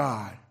Word of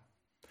God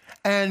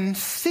and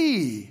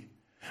see,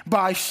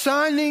 by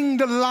shining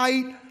the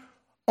light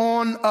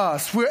on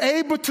us, we're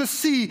able to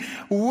see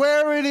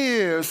where it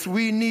is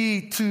we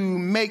need to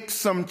make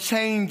some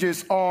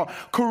changes or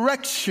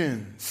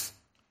corrections.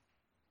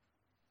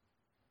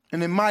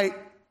 And it might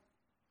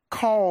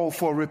call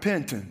for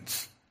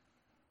repentance.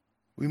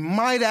 We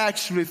might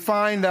actually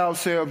find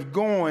ourselves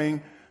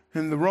going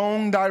in the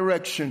wrong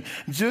direction,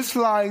 just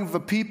like the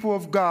people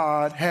of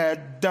God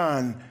had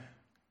done.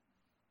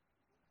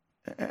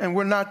 And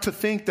we're not to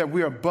think that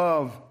we're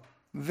above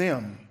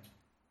them.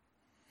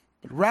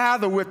 But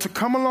rather, we're to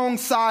come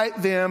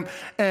alongside them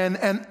and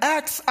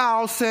ask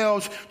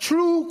ourselves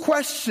true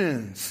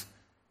questions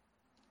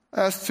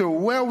as to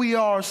where we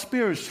are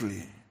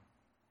spiritually.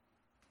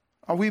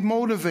 Are we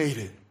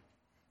motivated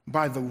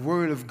by the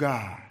Word of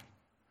God?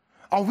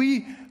 Are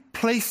we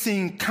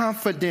placing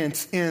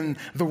confidence in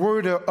the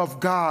Word of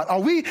God?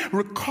 Are we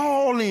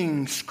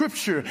recalling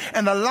Scripture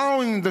and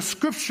allowing the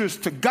Scriptures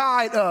to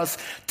guide us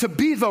to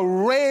be the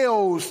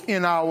rails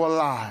in our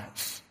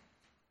lives?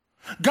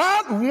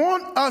 God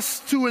wants us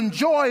to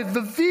enjoy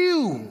the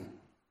view,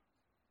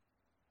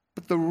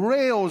 but the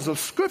rails of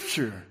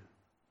Scripture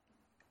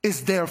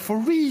is there for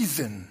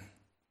reason.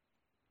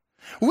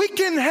 We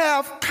can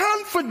have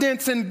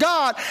confidence in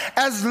God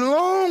as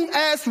long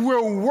as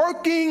we're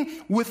working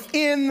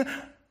within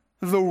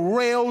the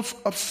rails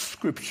of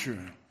Scripture,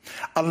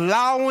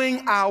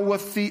 allowing our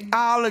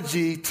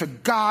theology to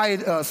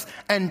guide us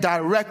and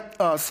direct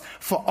us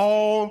for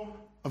all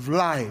of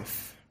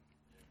life.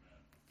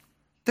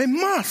 They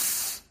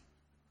must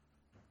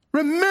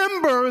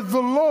remember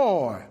the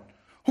Lord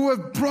who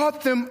have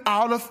brought them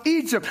out of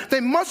Egypt. They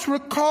must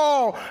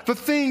recall the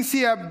things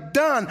He have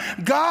done.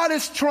 God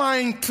is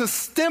trying to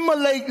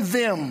stimulate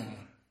them.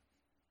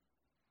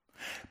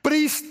 But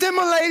He's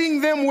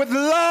stimulating them with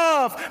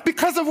love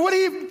because of what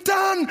He's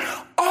done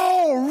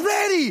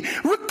already.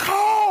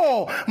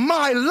 Recall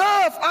my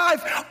love.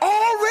 I've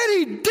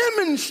already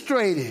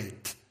demonstrated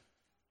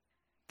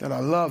that I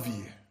love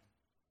you.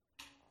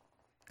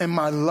 And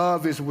my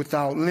love is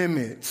without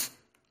limits.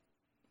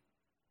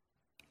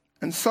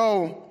 And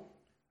so,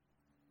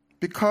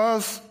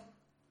 because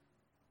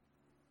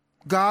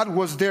God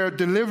was their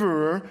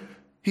deliverer,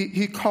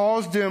 He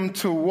caused them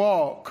to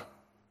walk.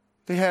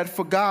 They had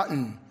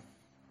forgotten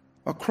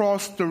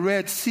across the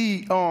Red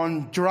Sea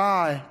on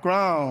dry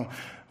ground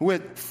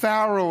with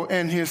Pharaoh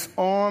and his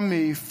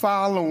army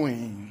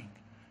following.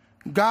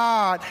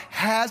 God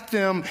had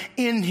them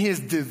in His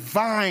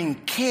divine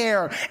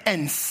care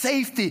and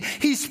safety.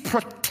 He's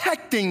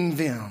protecting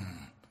them.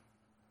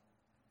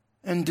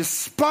 And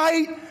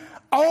despite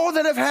all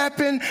that have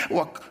happened,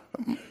 well,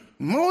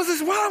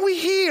 Moses, why are we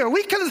here?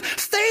 We could have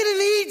stayed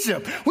in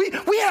Egypt.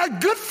 We had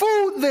good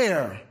food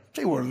there.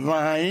 They were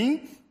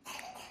lying,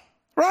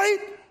 right?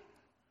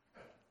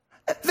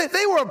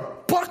 They were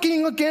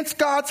bucking against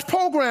God's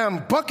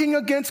program, bucking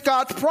against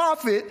God's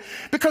prophet,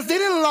 because they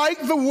didn't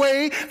like the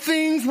way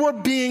things were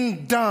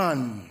being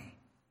done.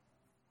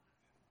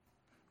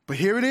 But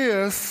here it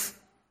is.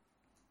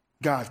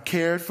 God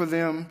cared for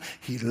them.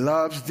 He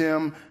loves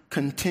them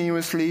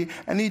continuously,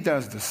 and He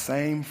does the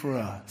same for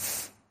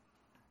us.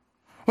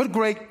 What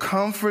great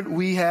comfort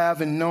we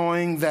have in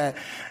knowing that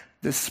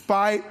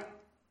despite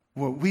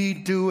what we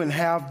do and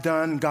have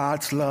done,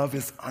 God's love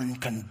is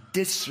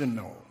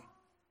unconditional.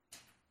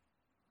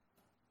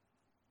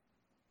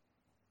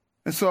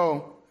 And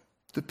so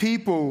the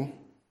people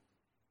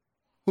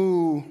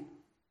who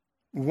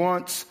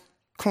once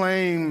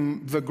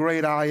claimed the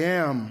great I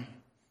am,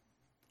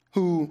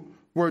 who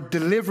were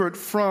delivered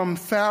from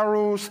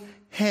Pharaoh's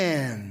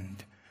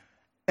hand,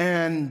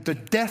 and the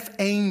death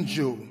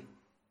angel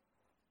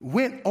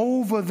went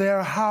over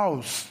their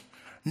house,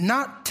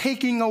 not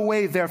taking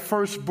away their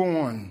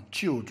firstborn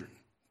children.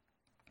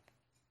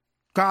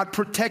 God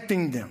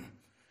protecting them,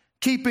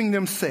 keeping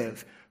them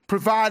safe,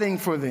 providing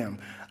for them,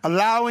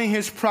 allowing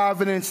his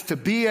providence to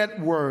be at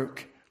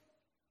work.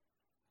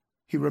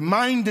 He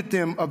reminded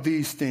them of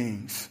these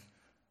things,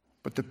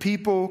 but the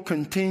people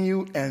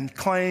continue and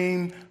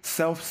claim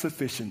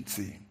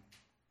self-sufficiency.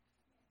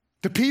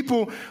 The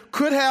people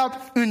could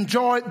have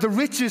enjoyed the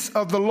riches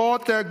of the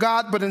Lord their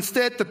God, but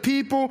instead the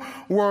people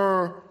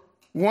were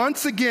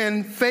once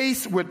again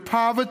faced with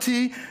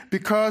poverty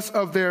because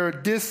of their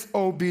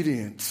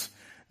disobedience.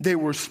 They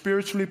were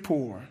spiritually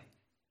poor.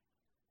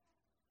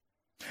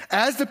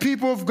 As the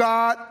people of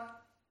God,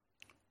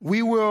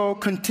 we will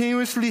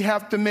continuously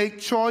have to make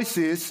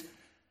choices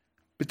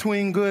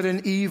between good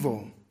and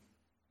evil.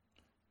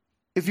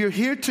 If you're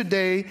here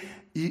today,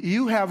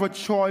 you have a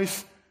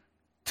choice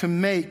to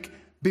make.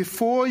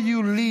 Before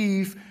you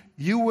leave,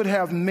 you would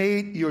have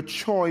made your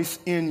choice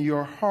in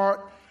your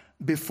heart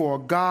before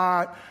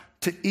God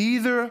to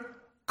either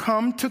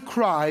come to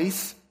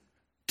Christ,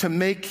 to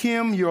make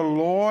him your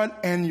Lord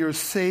and your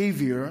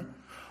Savior,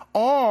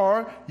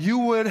 or you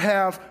would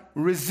have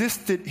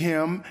resisted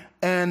him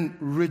and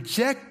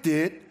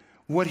rejected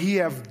what he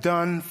have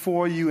done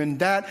for you, and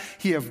that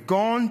he have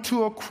gone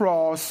to a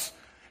cross,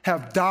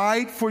 have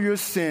died for your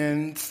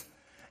sins,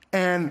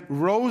 and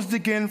rose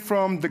again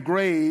from the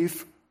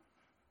grave,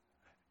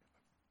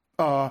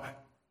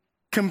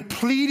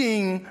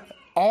 completing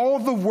all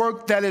the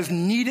work that is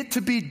needed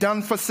to be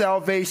done for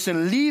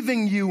salvation,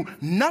 leaving you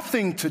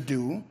nothing to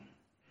do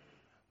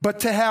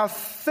but to have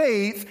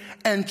faith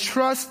and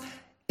trust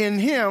in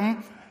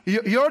him.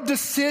 Your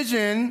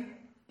decision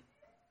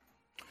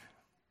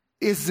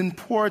is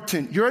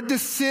important. Your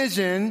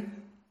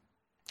decision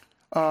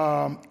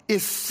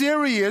is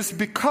serious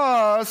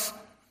because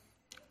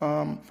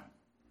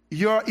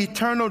your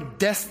eternal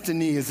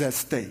destiny is at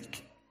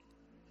stake.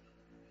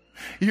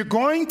 You're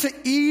going to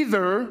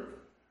either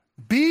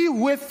be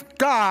with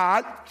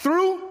God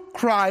through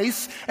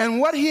Christ and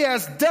what he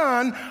has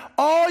done,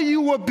 or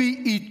you will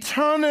be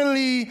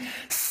eternally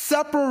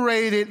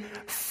separated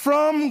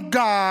from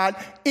God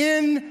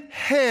in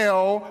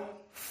hell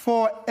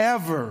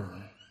forever.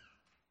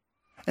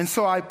 And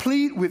so I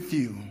plead with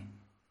you,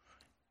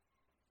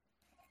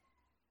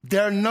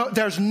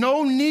 there's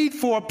no need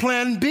for a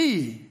plan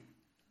B,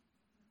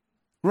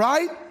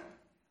 right?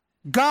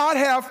 God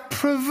has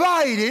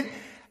provided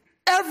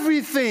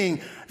everything.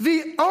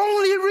 The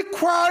only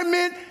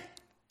requirement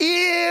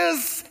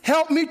is,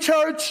 help me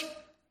church,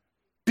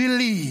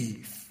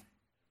 believe.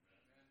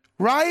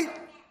 Right?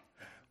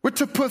 We're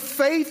to put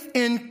faith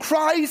in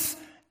Christ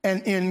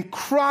and in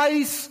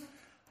Christ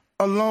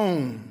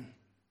alone.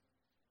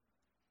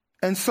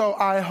 And so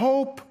I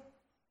hope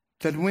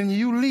that when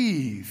you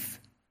leave,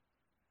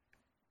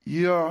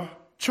 your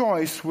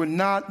choice would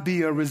not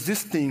be a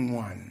resisting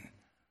one,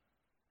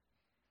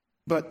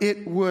 but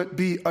it would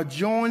be a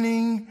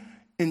joining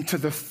into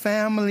the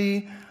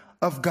family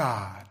of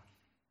God.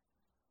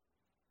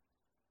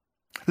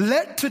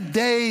 Let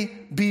today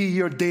be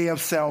your day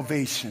of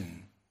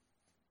salvation.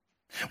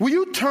 Will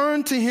you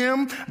turn to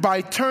him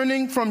by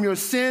turning from your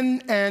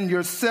sin and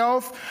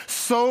yourself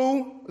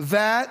so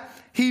that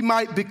he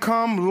might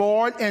become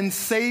Lord and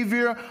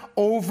Savior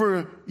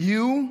over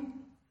you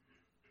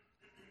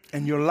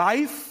and your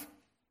life?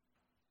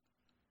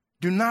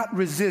 Do not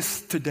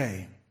resist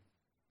today.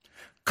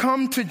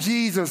 Come to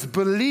Jesus.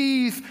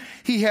 Believe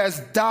he has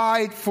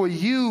died for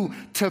you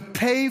to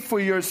pay for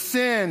your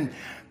sin,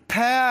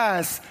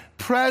 past,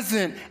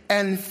 present,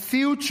 and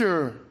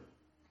future.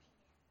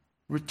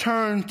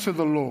 Return to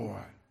the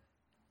Lord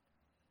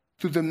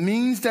through the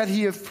means that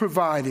he has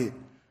provided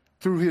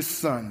through his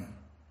Son.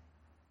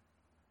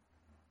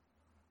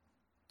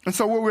 And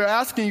so what we're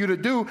asking you to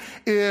do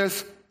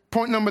is,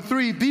 point number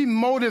 3, be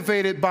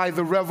motivated by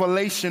the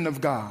revelation of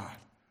God.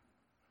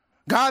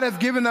 God has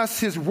given us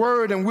his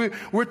word, and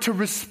we're to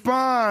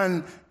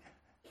respond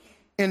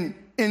in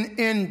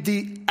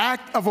the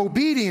act of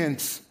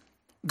obedience.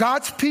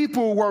 God's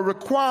people were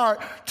required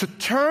to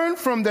turn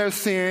from their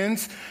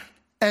sins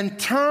and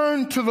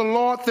turn to the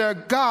Lord their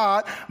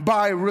God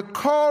by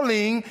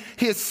recalling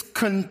his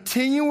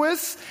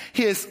continuous,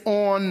 his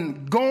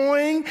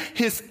ongoing,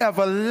 his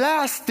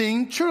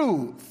everlasting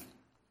truth.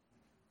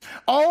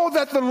 All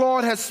that the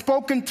Lord has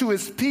spoken to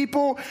his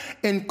people,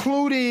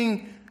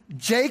 including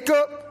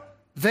Jacob,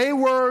 they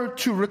were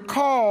to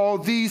recall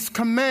these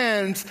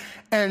commands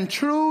and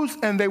truths,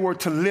 and they were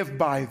to live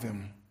by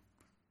them.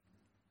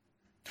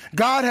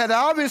 God had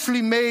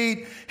obviously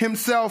made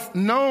himself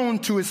known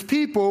to his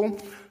people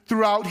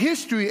throughout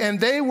history,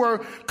 and they were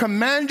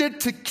commanded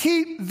to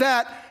keep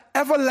that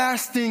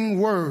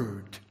everlasting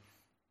word.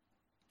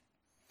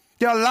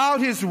 They allowed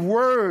his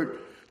word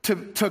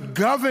to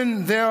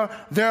govern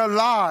their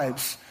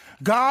lives.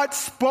 God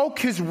spoke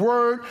his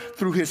word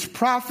through his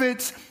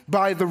prophets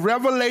by the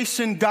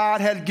revelation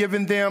God had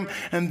given them,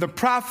 and the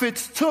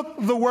prophets took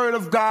the word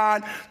of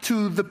God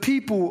to the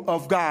people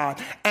of God.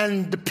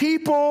 And the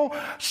people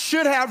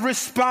should have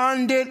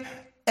responded,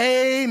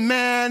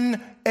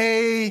 amen,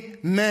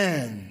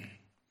 amen.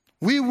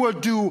 We will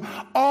do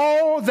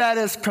all that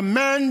is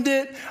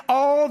commanded,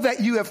 all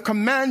that you have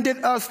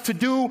commanded us to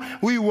do.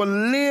 We will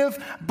live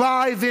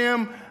by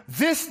them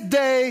this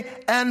day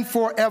and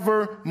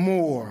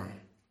forevermore.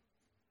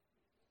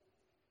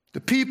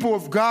 The people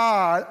of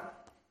God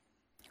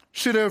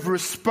should have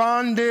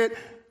responded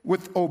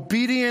with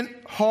obedient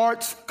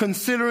hearts,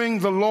 considering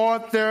the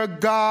Lord their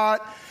God.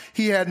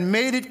 He had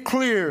made it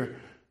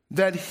clear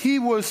that he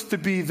was to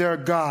be their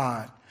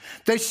God.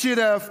 They should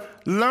have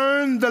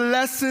learned the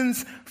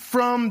lessons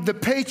from the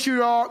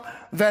patriarch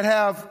that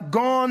have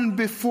gone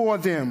before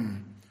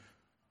them.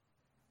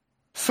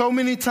 So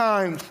many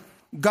times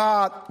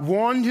God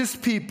warned his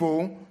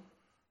people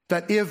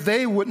that if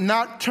they would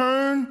not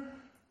turn,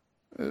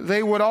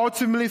 they would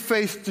ultimately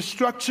face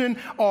destruction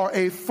or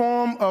a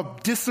form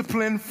of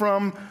discipline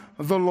from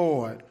the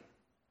Lord.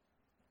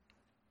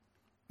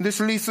 This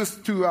leads us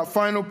to our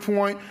final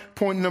point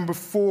number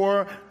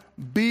 4.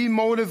 Be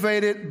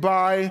motivated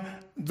by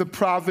the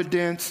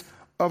providence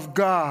of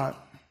God.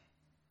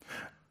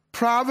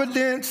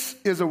 Providence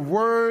is a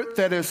word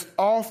that is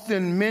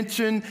often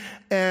mentioned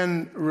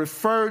and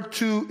referred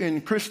to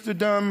in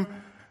Christendom.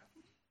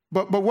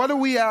 But what do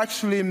we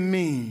actually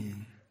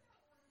mean?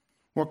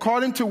 Well,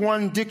 according to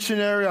one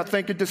dictionary, I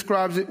think it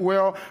describes it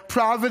well.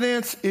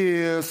 Providence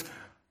is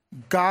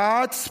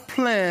God's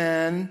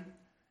plan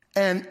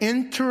and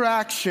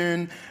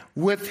interaction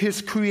with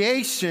his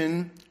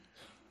creation,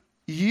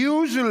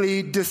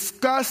 usually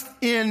discussed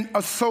in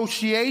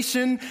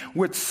association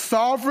with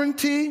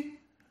sovereignty,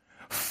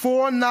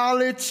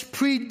 foreknowledge,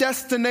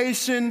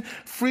 predestination,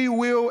 free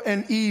will,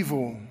 and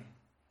evil.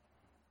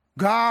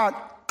 God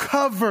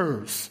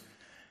covers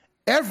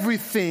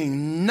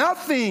everything.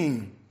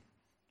 Nothing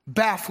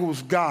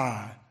baffles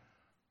God.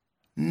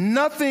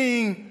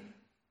 Nothing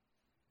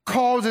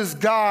causes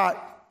God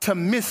to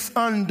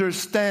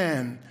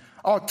misunderstand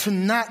or to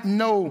not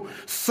know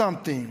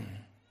something.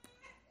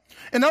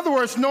 In other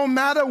words, no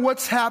matter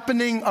what's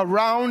happening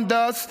around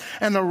us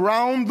and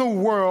around the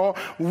world,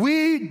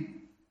 we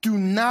do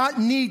not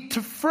need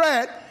to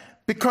fret,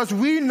 because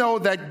we know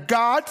that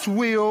God's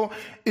will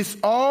is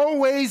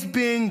always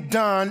being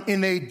done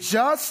in a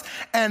just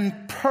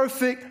and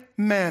perfect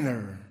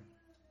manner.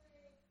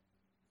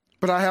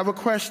 But I have a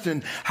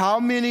question. How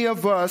many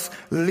of us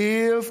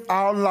live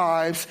our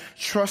lives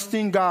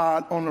trusting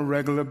God on a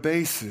regular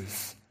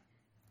basis?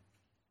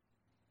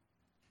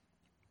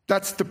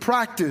 That's the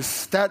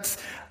practice. That's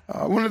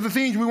one of the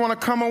things we want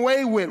to come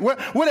away with.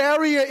 What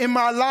area in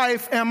my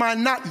life am I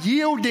not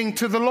yielding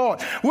to the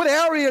Lord? What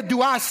area do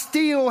I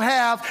still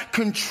have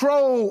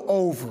control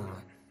over?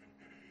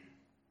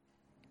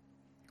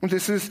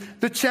 This is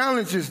the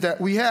challenges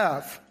that we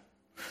have.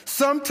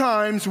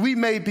 Sometimes we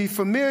may be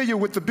familiar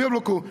with the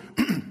biblical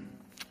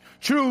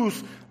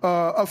truths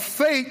of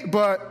faith,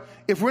 but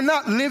if we're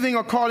not living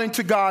according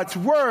to God's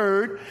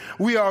word,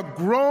 we are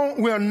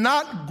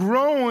not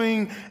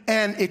growing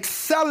and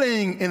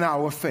excelling in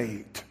our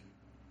faith.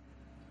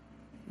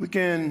 We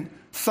can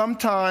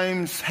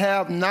sometimes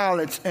have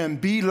knowledge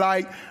and be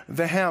like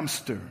the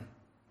hamster,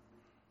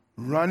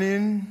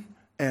 running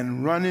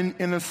and running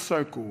in a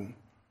circle,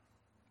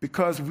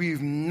 because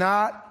we've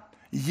not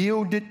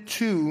yielded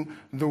to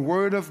the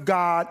word of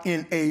God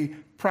in a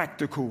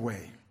practical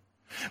way.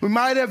 We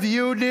might have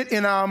yielded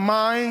in our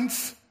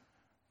minds.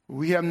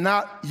 We have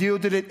not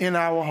yielded it in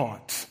our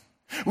hearts.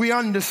 We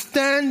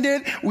understand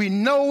it. We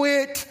know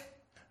it.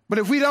 But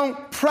if we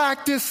don't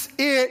practice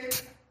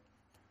it,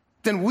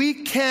 then we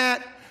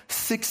can't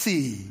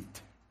succeed.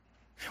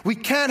 We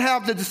can't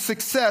have the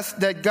success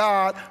that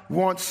God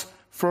wants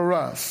for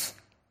us.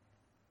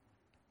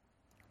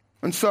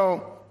 And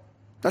so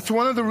that's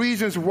one of the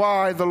reasons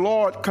why the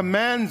Lord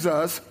commands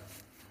us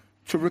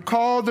to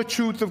recall the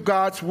truth of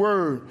God's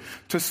word.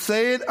 To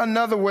say it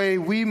another way,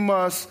 we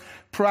must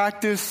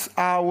practice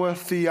our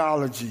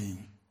theology.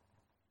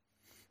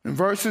 In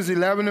verses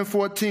 11 and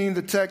 14,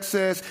 the text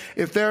says,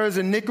 if there is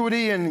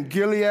iniquity in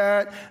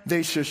Gilead,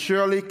 they shall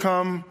surely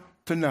come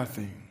to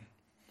nothing.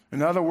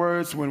 In other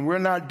words, when we're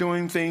not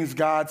doing things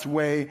God's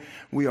way,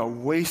 we are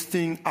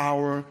wasting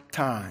our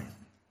time.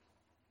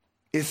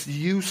 It's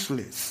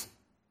useless.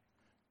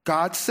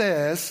 God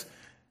says,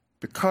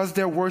 because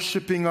they're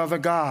worshiping other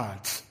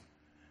gods,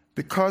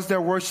 because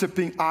they're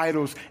worshiping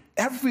idols,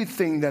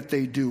 everything that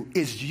they do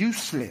is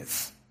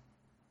useless,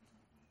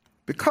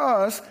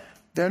 because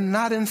they're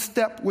not in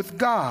step with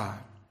God.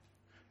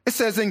 It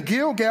says in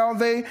Gilgal,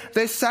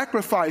 they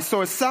sacrifice.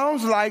 So it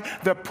sounds like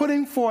they're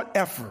putting forth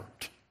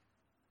effort.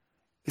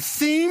 It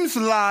seems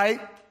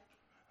like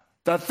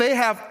that they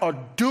have a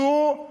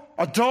dual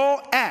a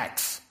dull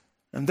axe,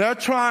 and they're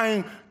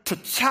trying to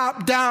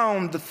chop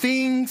down the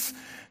things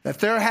that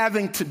they're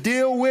having to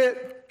deal with.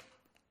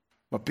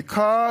 But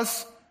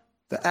because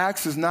the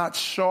axe is not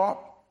sharp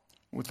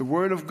with the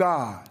word of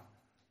God,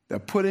 they're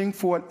putting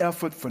forth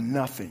effort for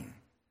nothing.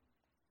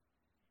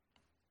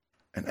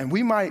 And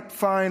we might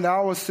find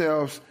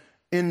ourselves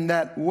in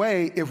that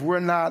way if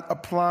we're not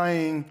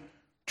applying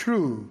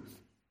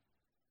truth.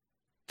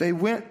 They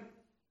went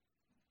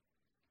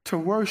to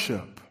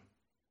worship,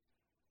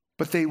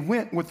 but they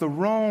went with the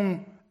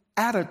wrong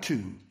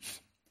attitudes.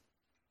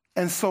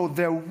 And so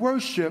their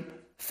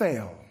worship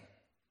failed.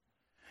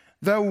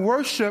 Their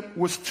worship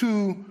was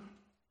to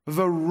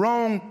the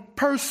wrong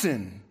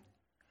person.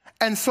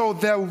 And so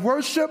their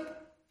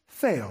worship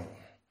failed,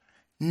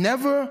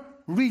 never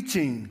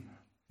reaching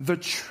the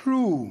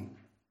true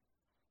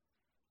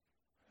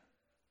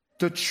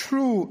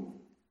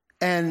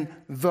and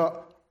the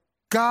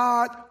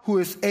God who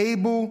is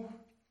able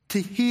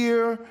to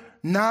hear,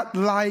 not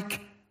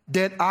like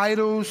dead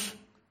idols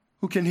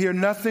who can hear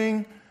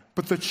nothing,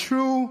 but the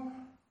true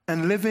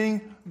and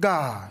living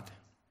God.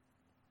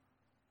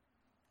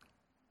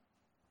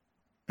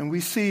 And we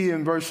see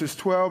in verses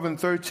 12 and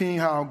 13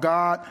 how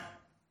God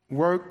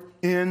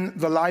worked in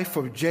the life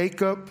of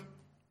Jacob.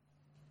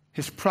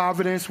 His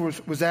providence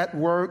was at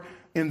work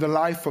in the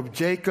life of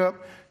Jacob.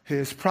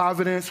 His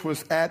providence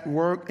was at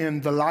work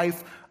in the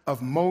life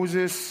of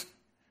Moses.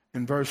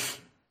 In verse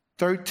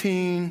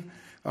 13,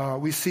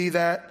 we see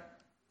that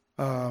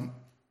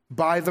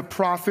by the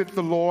prophet,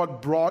 the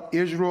Lord brought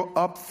Israel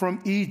up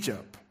from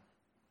Egypt.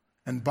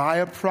 And by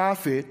a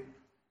prophet,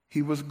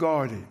 he was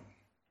guarded.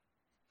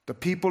 The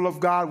people of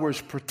God were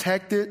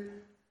protected.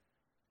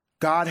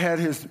 God had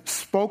his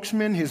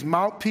spokesman, his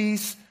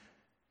mouthpiece,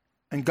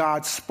 and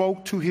God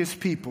spoke to his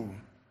people.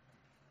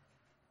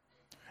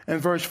 In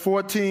verse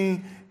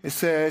 14, it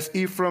says,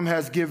 Ephraim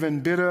has given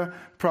bitter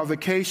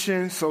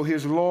provocation, so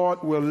his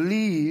Lord will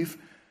leave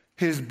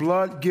his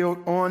blood guilt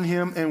on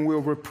him and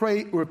will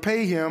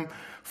repay him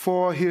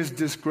for his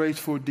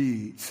disgraceful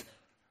deeds.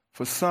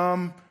 For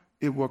some,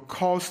 it will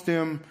cost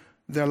them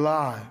their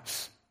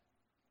lives.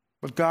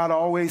 But God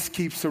always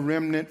keeps a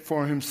remnant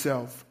for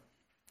himself.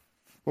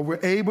 But we're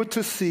able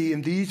to see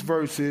in these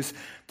verses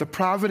the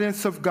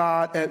providence of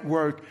God at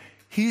work.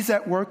 He's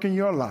at work in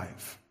your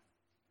life.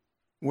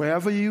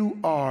 Wherever you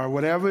are,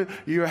 whatever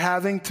you're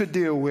having to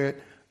deal with,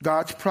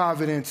 God's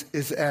providence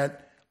is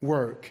at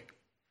work.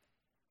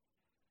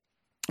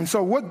 And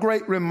so what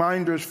great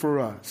reminders for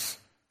us.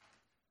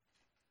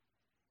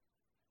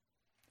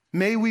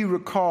 May we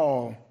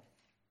recall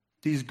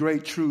these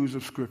great truths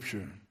of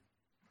Scripture.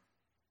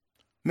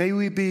 May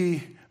we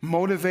be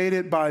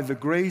motivated by the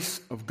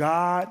grace of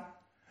God.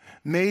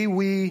 May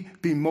we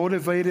be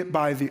motivated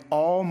by the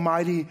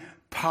almighty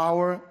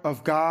power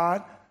of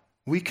God.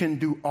 We can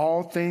do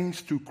all things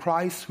through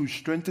Christ who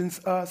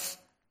strengthens us.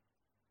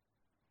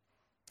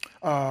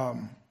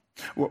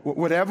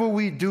 Whatever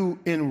we do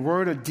in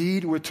word or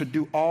deed, we're to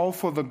do all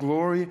for the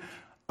glory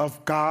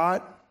of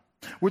God.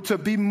 We're to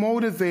be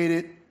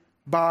motivated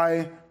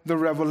by the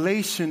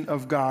revelation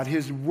of God.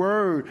 His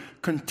word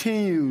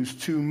continues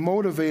to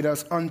motivate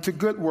us unto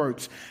good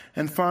works.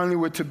 And finally,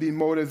 we're to be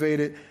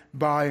motivated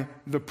by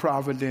the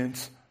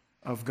providence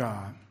of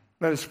God.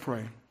 Let us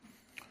pray.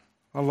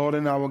 Our Lord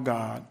and our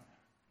God,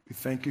 we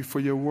thank you for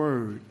your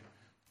word.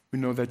 We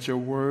know that your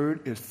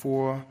word is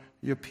for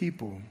your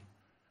people.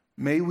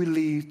 May we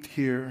leave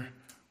here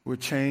with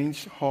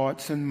changed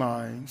hearts and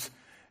minds,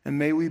 and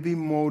may we be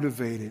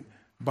motivated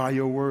by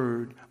your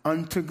word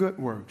unto good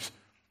works,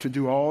 to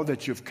do all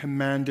that you've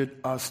commanded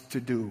us to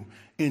do.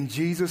 In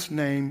Jesus'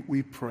 name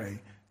we pray.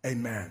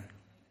 Amen.